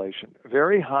regulation,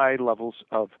 very high levels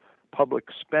of public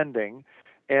spending,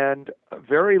 and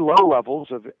very low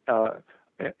levels of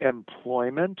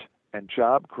employment and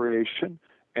job creation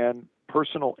and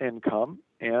personal income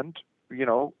and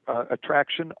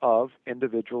attraction of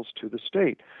individuals to the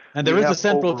state. And there is a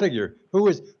central figure.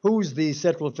 Who's the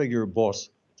central figure boss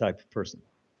type person?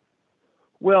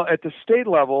 Well, at the state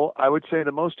level, I would say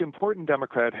the most important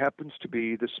Democrat happens to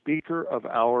be the Speaker of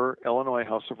our Illinois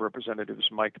House of Representatives,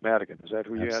 Mike Madigan. Is that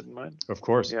who you had in mind? Of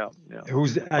course. Yeah.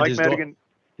 Who's Mike Madigan?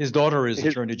 His daughter is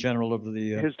Attorney General of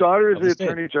the. His daughter is the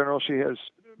Attorney General. She has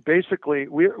basically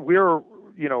we're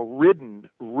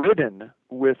ridden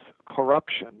with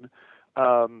corruption.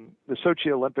 The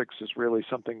Sochi Olympics is really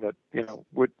something that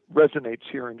what resonates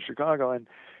here in Chicago,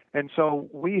 and so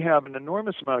we have an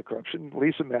enormous amount of corruption.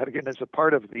 Lisa Madigan is a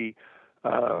part of the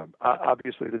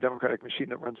obviously the Democratic machine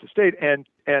that runs the state, and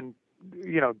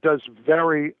does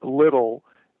very little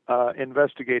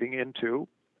investigating into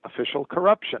official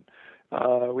corruption.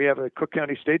 We have a Cook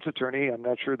County State's attorney. I'm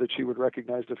not sure that she would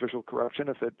recognize official corruption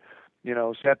if it,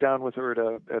 sat down with her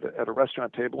at a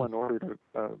restaurant table and ordered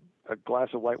a glass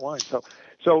of white wine.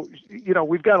 So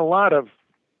we've got a lot of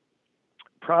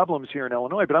problems here in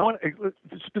Illinois. But I want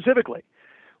specifically,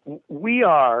 we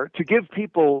are, to give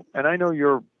people, and I know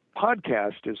your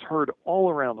podcast is heard all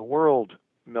around the world,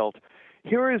 Milt.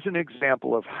 Here is an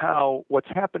example of how what's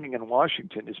happening in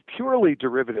Washington is purely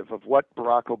derivative of what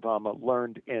Barack Obama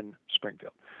learned in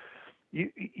Springfield.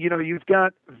 You know, you've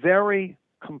got very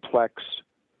complex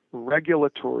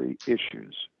regulatory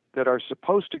issues that are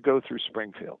supposed to go through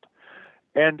Springfield.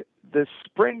 And the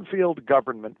Springfield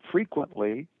government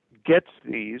frequently gets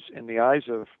these, in the eyes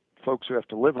of folks who have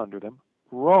to live under them,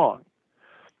 wrong.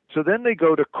 So then they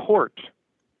go to court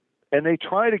and they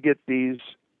try to get these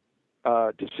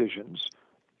decisions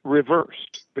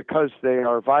reversed because they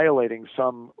are violating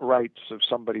some rights of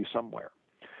somebody somewhere.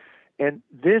 And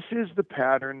this is the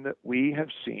pattern that we have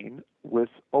seen with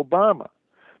Obama.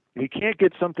 He can't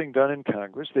get something done in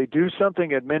Congress. They do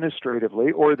something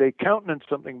administratively, or they countenance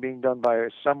something being done by a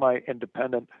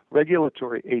semi-independent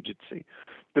regulatory agency.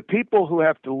 The people who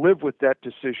have to live with that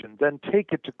decision then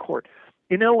take it to court.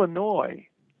 In Illinois,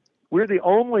 we're the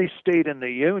only state in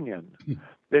the union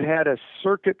that had a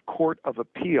circuit court of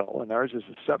appeal, and ours is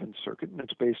the Seventh Circuit, and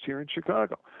it's based here in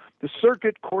Chicago. The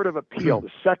Circuit Court of Appeal,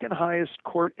 the second highest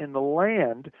court in the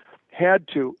land, had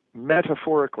to,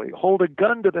 metaphorically, hold a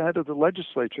gun to the head of the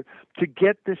legislature to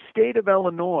get the state of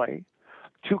Illinois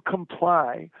to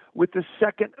comply with the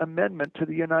Second Amendment to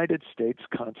the United States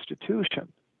Constitution.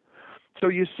 So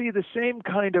you see the same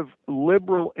kind of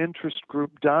liberal interest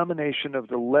group domination of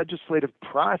the legislative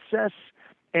process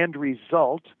and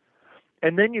result,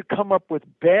 and then you come up with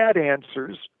bad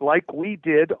answers like we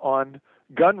did on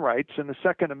gun rights and the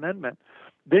Second Amendment.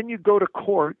 Then you go to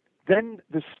court, then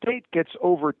the state gets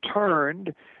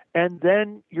overturned, and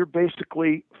then you're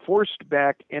basically forced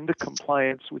back into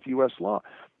compliance with U.S. law.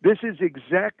 This is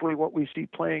exactly what we see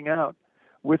playing out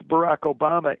with Barack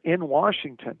Obama in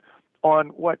Washington on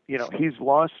what, you know, he's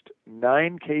lost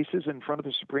 9 cases in front of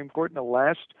the Supreme Court in the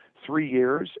last 3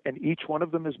 years, and each one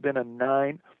of them has been a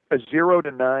 0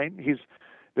 to 9.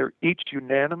 They're each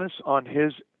unanimous on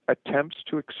his attempts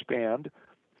to expand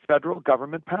federal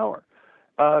government power.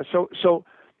 So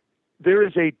there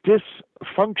is a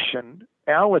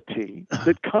dysfunctionality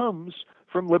that comes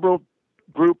from liberal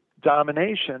group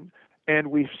domination,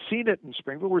 and we've seen it in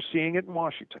Springfield. We're seeing it in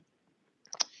Washington.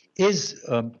 Is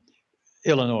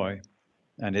Illinois,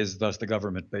 and is thus the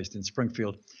government based in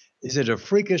Springfield, is it a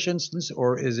freakish instance,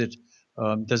 or is it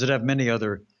does it have many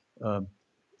other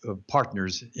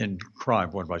partners in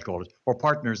crime, one might call it, or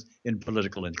partners in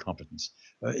political incompetence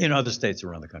in other states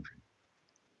around the country?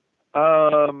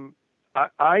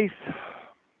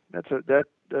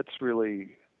 That's really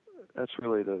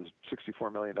the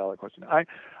 $64 million question.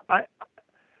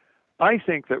 I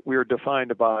think that we're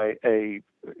defined by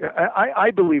I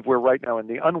believe we're right now in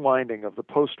the unwinding of the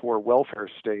post-war welfare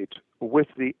state with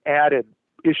the added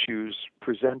issues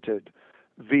presented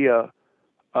via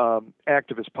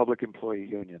activist public employee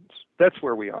unions. That's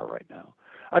where we are right now.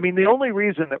 I mean, the only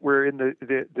reason that we're in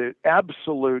the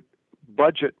absolute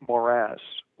budget morass,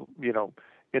 you know,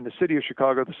 in the city of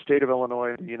Chicago, the state of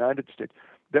Illinois, the United States,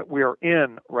 that we are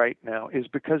in right now is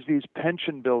because these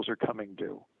pension bills are coming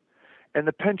due. And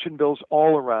the pension bills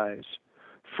all arise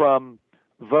from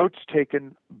votes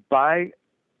taken by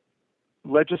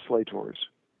legislators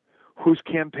whose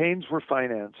campaigns were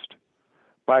financed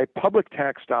by public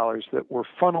tax dollars that were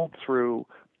funneled through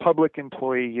public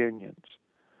employee unions.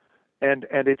 And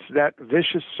it's that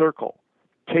vicious circle,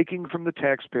 taking from the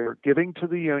taxpayer, giving to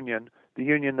the union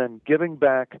then giving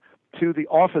back to the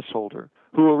office holder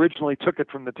who originally took it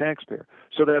from the taxpayer,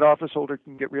 so that office holder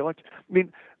can get reelected. I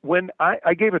mean, when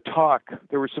I gave a talk,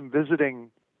 there were some visiting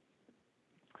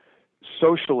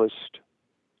socialist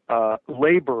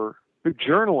labor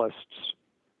journalists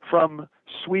from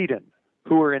Sweden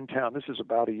who were in town. This is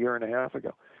about a year and a half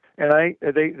ago. And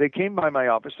they came by my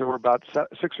office. There were about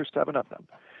 6 or 7 of them.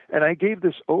 And I gave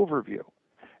this overview.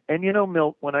 And, you know,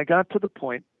 Milt, when I got to the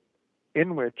point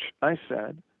in which I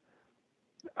said,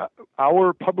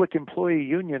 our public employee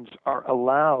unions are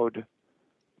allowed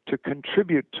to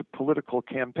contribute to political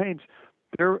campaigns,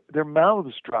 their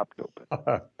mouths dropped open.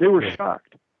 They were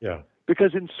shocked. Yeah.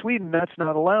 Because in Sweden, that's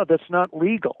not allowed. That's not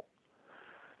legal.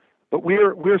 But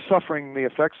we're suffering the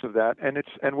effects of that,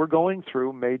 and we're going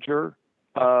through major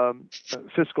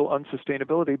fiscal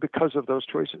unsustainability because of those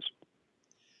choices.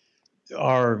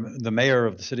 The mayor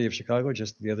of the city of Chicago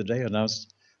just the other day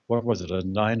announced, what was it, a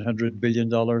 $900 billion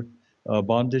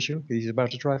bond issue he's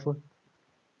about to try for?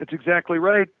 It's exactly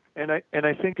right, and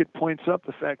I think it points up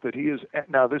the fact that he is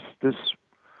now this.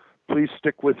 Please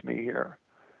stick with me here.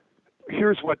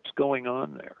 Here's what's going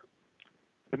on there.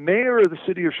 The mayor of the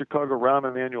city of Chicago, Rahm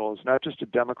Emanuel, is not just a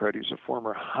Democrat. He's a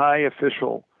former high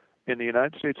official in the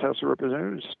United States House of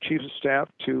Representatives, chief of staff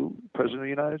to President of the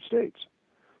United States.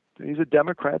 He's a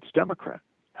Democrat's Democrat.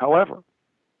 However,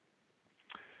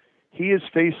 he is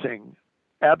facing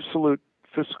absolute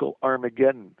fiscal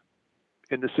Armageddon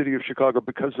in the city of Chicago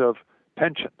because of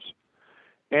pensions.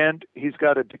 And he's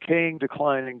got a decaying,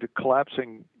 declining,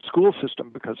 collapsing school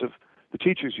system because of the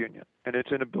teachers union and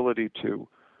its inability to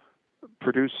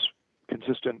produce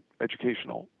consistent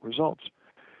educational results.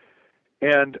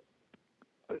 And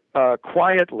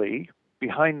quietly,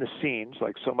 behind the scenes,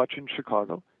 like so much in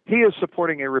Chicago, he is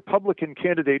supporting a Republican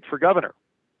candidate for governor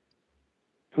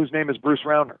whose name is Bruce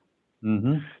Rauner.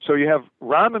 Mm-hmm. So you have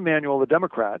Rahm Emanuel, the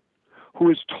Democrat, who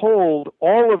has told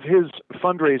all of his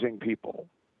fundraising people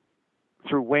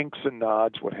through winks and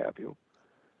nods, what have you,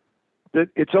 that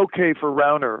it's okay for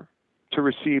Rauner to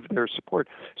receive their support.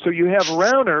 So you have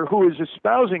Rauner, who is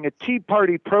espousing a Tea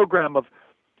Party program of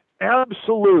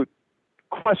absolute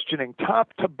questioning,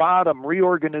 top to bottom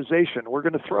reorganization. We're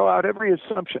going to throw out every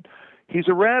assumption. He's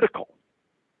a radical.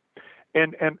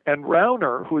 And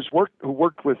Rauner, who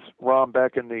worked with Rahm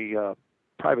back in the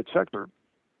private sector,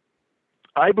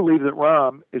 I believe that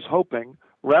Rahm is hoping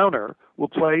Rauner will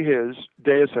play his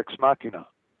Deus Ex Machina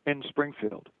in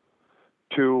Springfield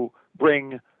to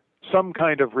bring some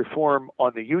kind of reform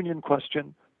on the union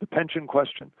question, the pension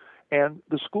question, and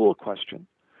the school question.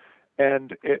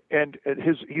 And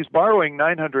he's borrowing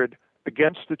 $900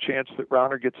 against the chance that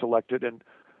Rauner gets elected and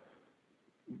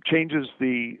changes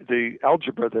the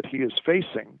algebra that he is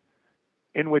facing,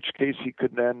 in which case he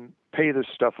could then pay this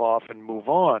stuff off and move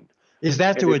on. Is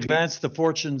that to advance the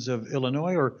fortunes of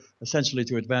Illinois, or essentially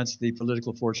to advance the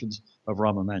political fortunes of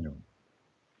Rahm Emanuel?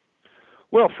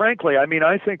 Well, frankly, I mean,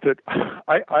 I think that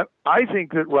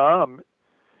Rahm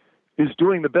is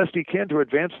doing the best he can to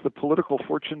advance the political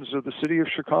fortunes of the city of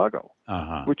Chicago,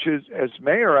 which is, as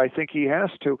mayor, I think he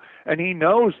has to, and he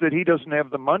knows that he doesn't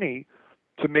have the money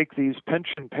to make these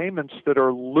pension payments that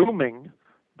are looming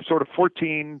sort of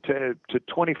 14 to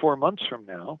 24 months from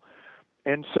now.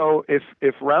 And so if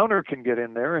Rauner can get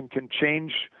in there and can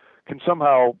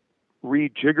somehow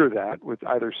rejigger that with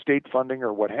either state funding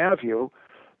or what have you,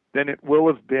 then it will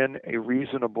have been a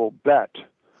reasonable bet.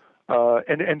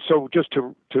 And so just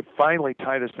to finally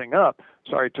tie this thing up,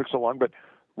 sorry it took so long, but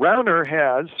Rauner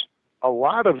has a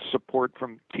lot of support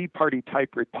from Tea Party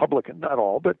type Republican, not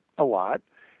all, but a lot.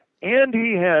 And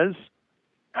he has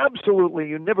absolutely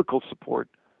univocal support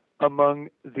among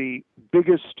the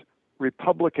biggest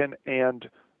Republican and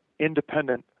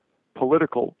independent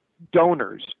political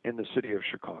donors in the city of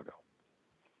Chicago.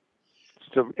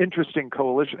 It's an interesting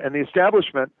coalition. And the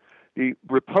establishment, the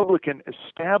Republican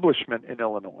establishment in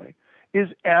Illinois, is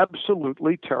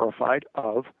absolutely terrified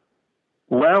of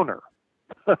Rauner.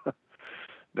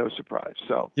 No surprise.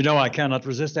 So, I cannot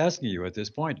resist asking you at this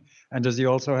point, and does he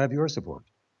also have your support?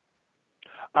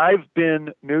 I've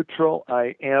been neutral.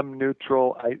 I am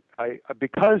neutral. I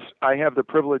because I have the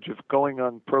privilege of going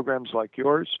on programs like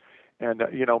yours, and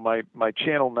my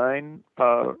Channel 9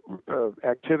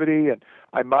 activity, and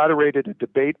I moderated a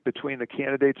debate between the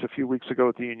candidates a few weeks ago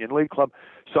at the Union League Club.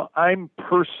 So I'm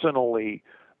personally,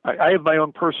 I have my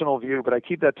own personal view, but I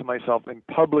keep that to myself. And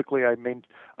publicly, I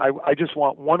just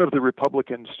want one of the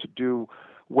Republicans to do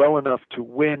well enough to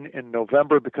win in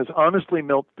November, because honestly,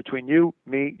 Milt, between you,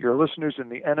 me, your listeners,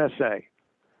 and the NSA,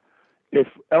 if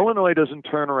Illinois doesn't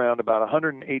turn around about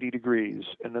 180 degrees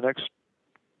in the next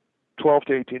 12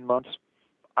 to 18 months,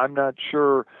 I'm not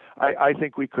sure. I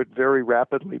think we could very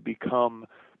rapidly become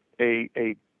a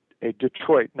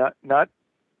Detroit. Not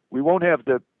we won't have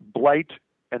the blight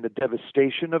and the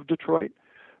devastation of Detroit,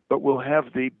 but we'll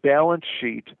have the balance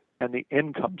sheet and the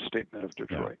income statement of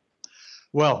Detroit. Yeah.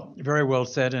 Well, very well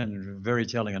said and very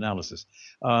telling analysis.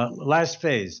 Last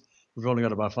phase. We've only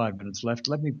got about 5 minutes left.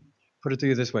 Let me put it to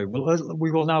you this way.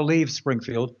 We will now leave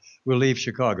Springfield. We'll leave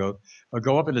Chicago.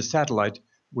 Go up into satellite,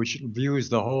 which views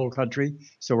the whole country.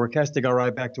 So we're casting our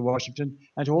eye back to Washington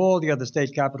and to all the other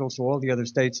state capitals, to all the other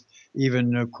states,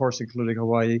 even, of course, including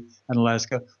Hawaii and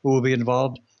Alaska, who will be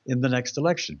involved in the next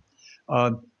election.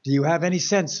 Do you have any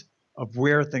sense of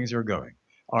where things are going?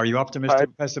 Are you optimistic,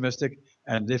 pessimistic?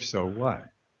 And if so, why?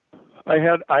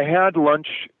 I had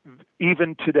lunch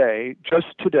even today, just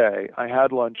today, I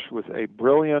had lunch with a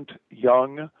brilliant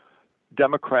young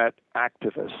Democrat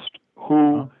activist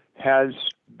who has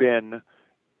been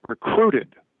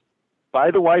recruited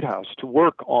by the White House to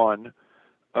work on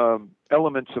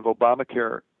elements of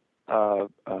Obamacare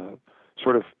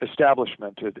sort of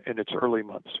establishment in its early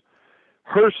months.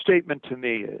 Her statement to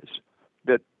me is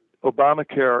that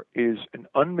Obamacare is an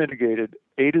unmitigated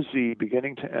A to Z,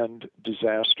 beginning to end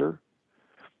disaster,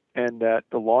 and that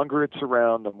the longer it's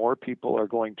around, the more people are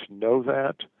going to know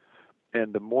that,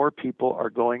 and the more people are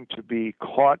going to be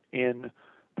caught in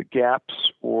the gaps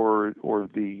or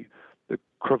the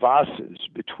crevasses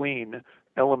between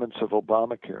elements of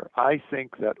Obamacare. I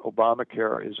think that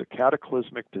Obamacare is a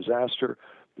cataclysmic disaster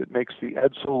that makes the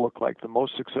Edsel look like the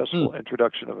most successful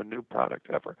introduction of a new product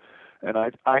ever. And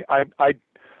I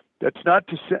that's not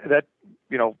to say that,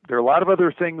 you know, there are a lot of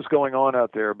other things going on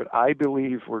out there, but I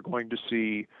believe we're going to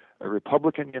see a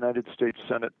Republican United States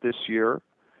Senate this year,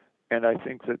 and I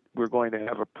think that we're going to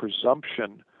have a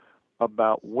presumption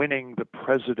about winning the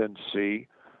presidency.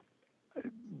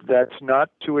 That's not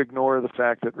to ignore the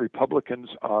fact that Republicans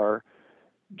are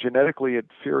genetically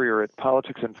inferior at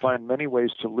politics and find many ways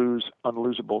to lose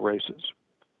unlosable races.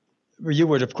 You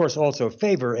would, of course, also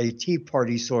favor a Tea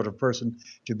Party sort of person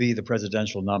to be the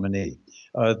presidential nominee.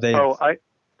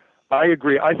 I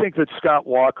agree. I think that Scott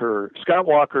Walker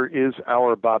is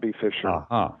our Bobby Fischer.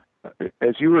 Uh-huh.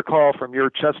 As you recall from your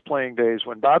chess playing days,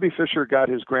 when Bobby Fischer got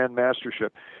his Grand Mastership,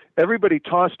 everybody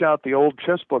tossed out the old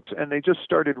chess books and they just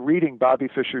started reading Bobby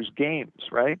Fischer's games,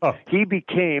 right? Oh. He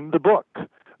became the book.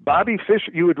 Bobby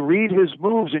Fischer, you would read his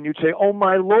moves and you'd say, oh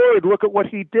my Lord, look at what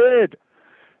he did.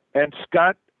 And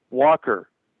Scott Walker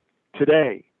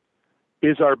today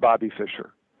is our Bobby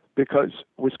Fischer because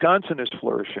Wisconsin is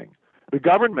flourishing. The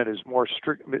government is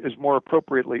more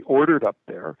appropriately ordered up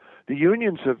there. The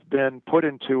unions have been put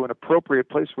into an appropriate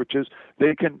place, which is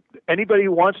anybody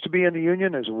who wants to be in the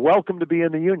union is welcome to be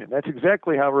in the union. That's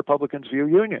exactly how Republicans view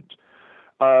unions.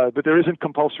 But there isn't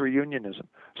compulsory unionism.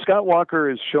 Scott Walker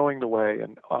is showing the way,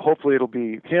 and hopefully it'll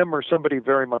be him or somebody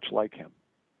very much like him.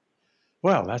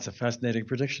 Well, that's a fascinating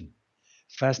prediction.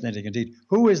 Fascinating indeed.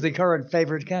 Who is the current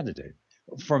favorite candidate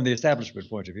from the establishment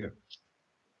point of view?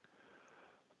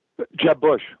 Jeb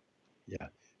Bush. Yeah,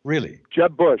 really?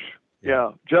 Jeb Bush.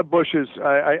 Yeah. Jeb Bush is,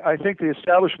 I think the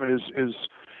establishment is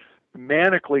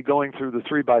manically going through the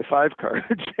 3x5 cards.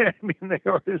 I mean,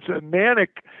 it's a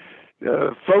manic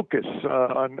focus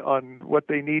on what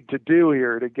they need to do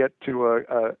here to get to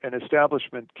an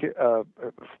establishment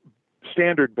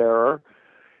standard bearer.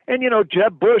 And, you know,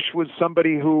 Jeb Bush was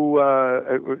somebody who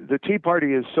the Tea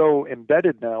Party is so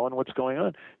embedded now in what's going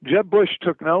on. Jeb Bush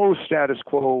took no status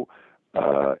quo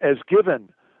as given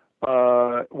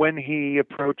when he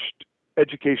approached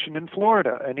education in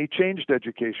Florida, and he changed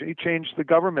education. He changed the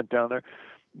government down there.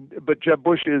 But Jeb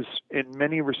Bush is, in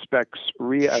many respects,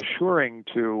 reassuring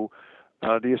to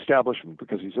the establishment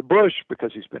because he's a Bush,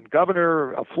 because he's been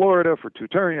governor of Florida for 2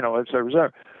 terms, you know, et cetera, et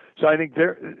cetera. So I think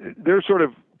they're sort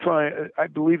of trying. I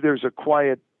believe there's a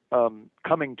quiet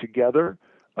coming together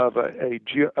of a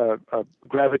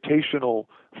gravitational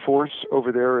force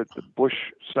over there at the Bush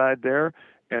side there,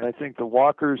 and I think the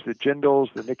Walkers, the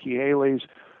Jindals, the Nikki Haley's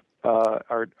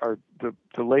are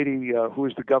the lady who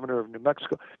is the governor of New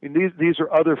Mexico. I mean, these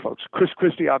are other folks. Chris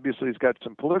Christie obviously has got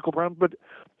some political problems, but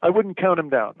I wouldn't count him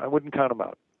down. I wouldn't count him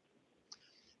out.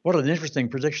 What an interesting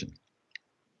prediction.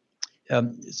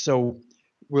 So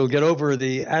we'll get over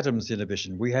the Adams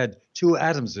inhibition. We had 2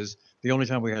 Adamses, the only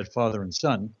time we had father and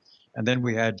son, and then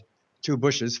we had 2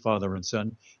 Bushes, father and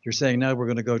son. You're saying now we're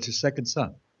going to go to second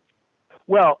son.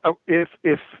 Well, if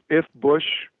Bush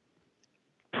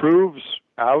proves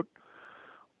out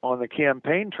on the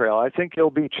campaign trail, I think he'll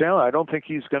be challenged. I don't think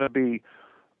he's going to be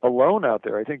alone out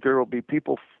there. I think there will be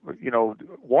people. You know,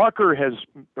 Walker has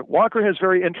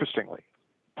very interestingly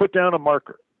put down a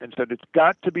marker and said it's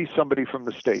got to be somebody from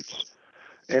the states.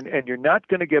 And you're not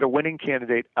going to get a winning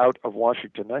candidate out of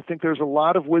Washington. I think there's a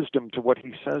lot of wisdom to what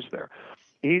he says there.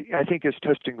 He, I think, is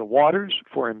testing the waters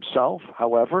for himself.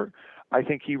 However, I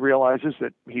think he realizes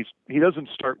that he doesn't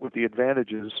start with the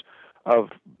advantages of,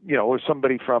 you know,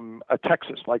 somebody from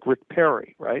Texas like Rick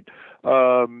Perry, right?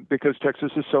 Because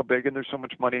Texas is so big and there's so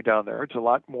much money down there. It's a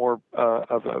lot more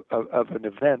of an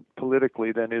event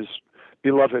politically than is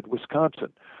beloved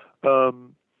Wisconsin.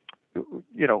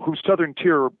 You know, whose southern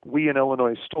tier we in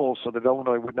Illinois stole so that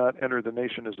Illinois would not enter the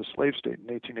nation as a slave state in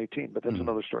 1818, but that's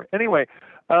another story. Anyway,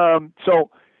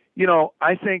 so, you know,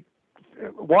 I think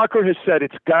Walker has said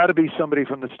it's got to be somebody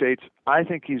from the states. I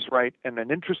think he's right. And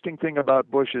an interesting thing about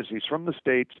Bush is he's from the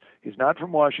states, he's not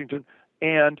from Washington,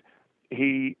 and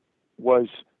he was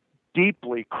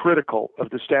deeply critical of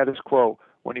the status quo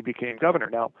when he became governor.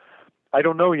 Now, I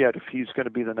don't know yet if he's going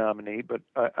to be the nominee, but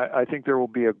I think there will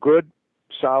be a good,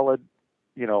 solid,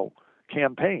 you know,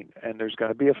 campaign, and there's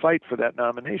going to be a fight for that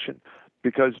nomination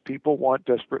because people want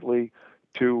desperately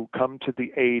to come to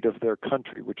the aid of their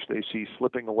country, which they see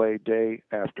slipping away day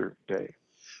after day.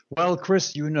 Well,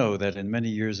 Chris, you know that in many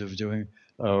years of doing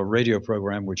a radio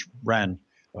program, which ran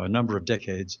a number of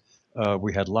decades,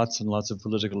 We had lots and lots of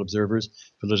political observers,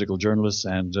 political journalists,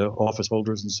 and office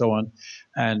holders, and so on.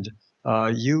 And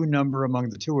you number among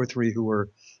the two or three who were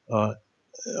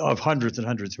of hundreds and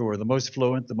hundreds who are the most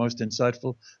fluent, the most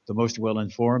insightful, the most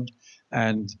well-informed,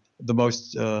 and the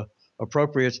most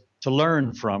appropriate to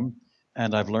learn from.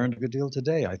 And I've learned a good deal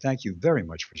today. I thank you very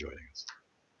much for joining us.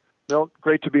 Bill,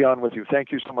 great to be on with you.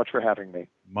 Thank you so much for having me.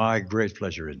 My great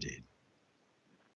pleasure indeed.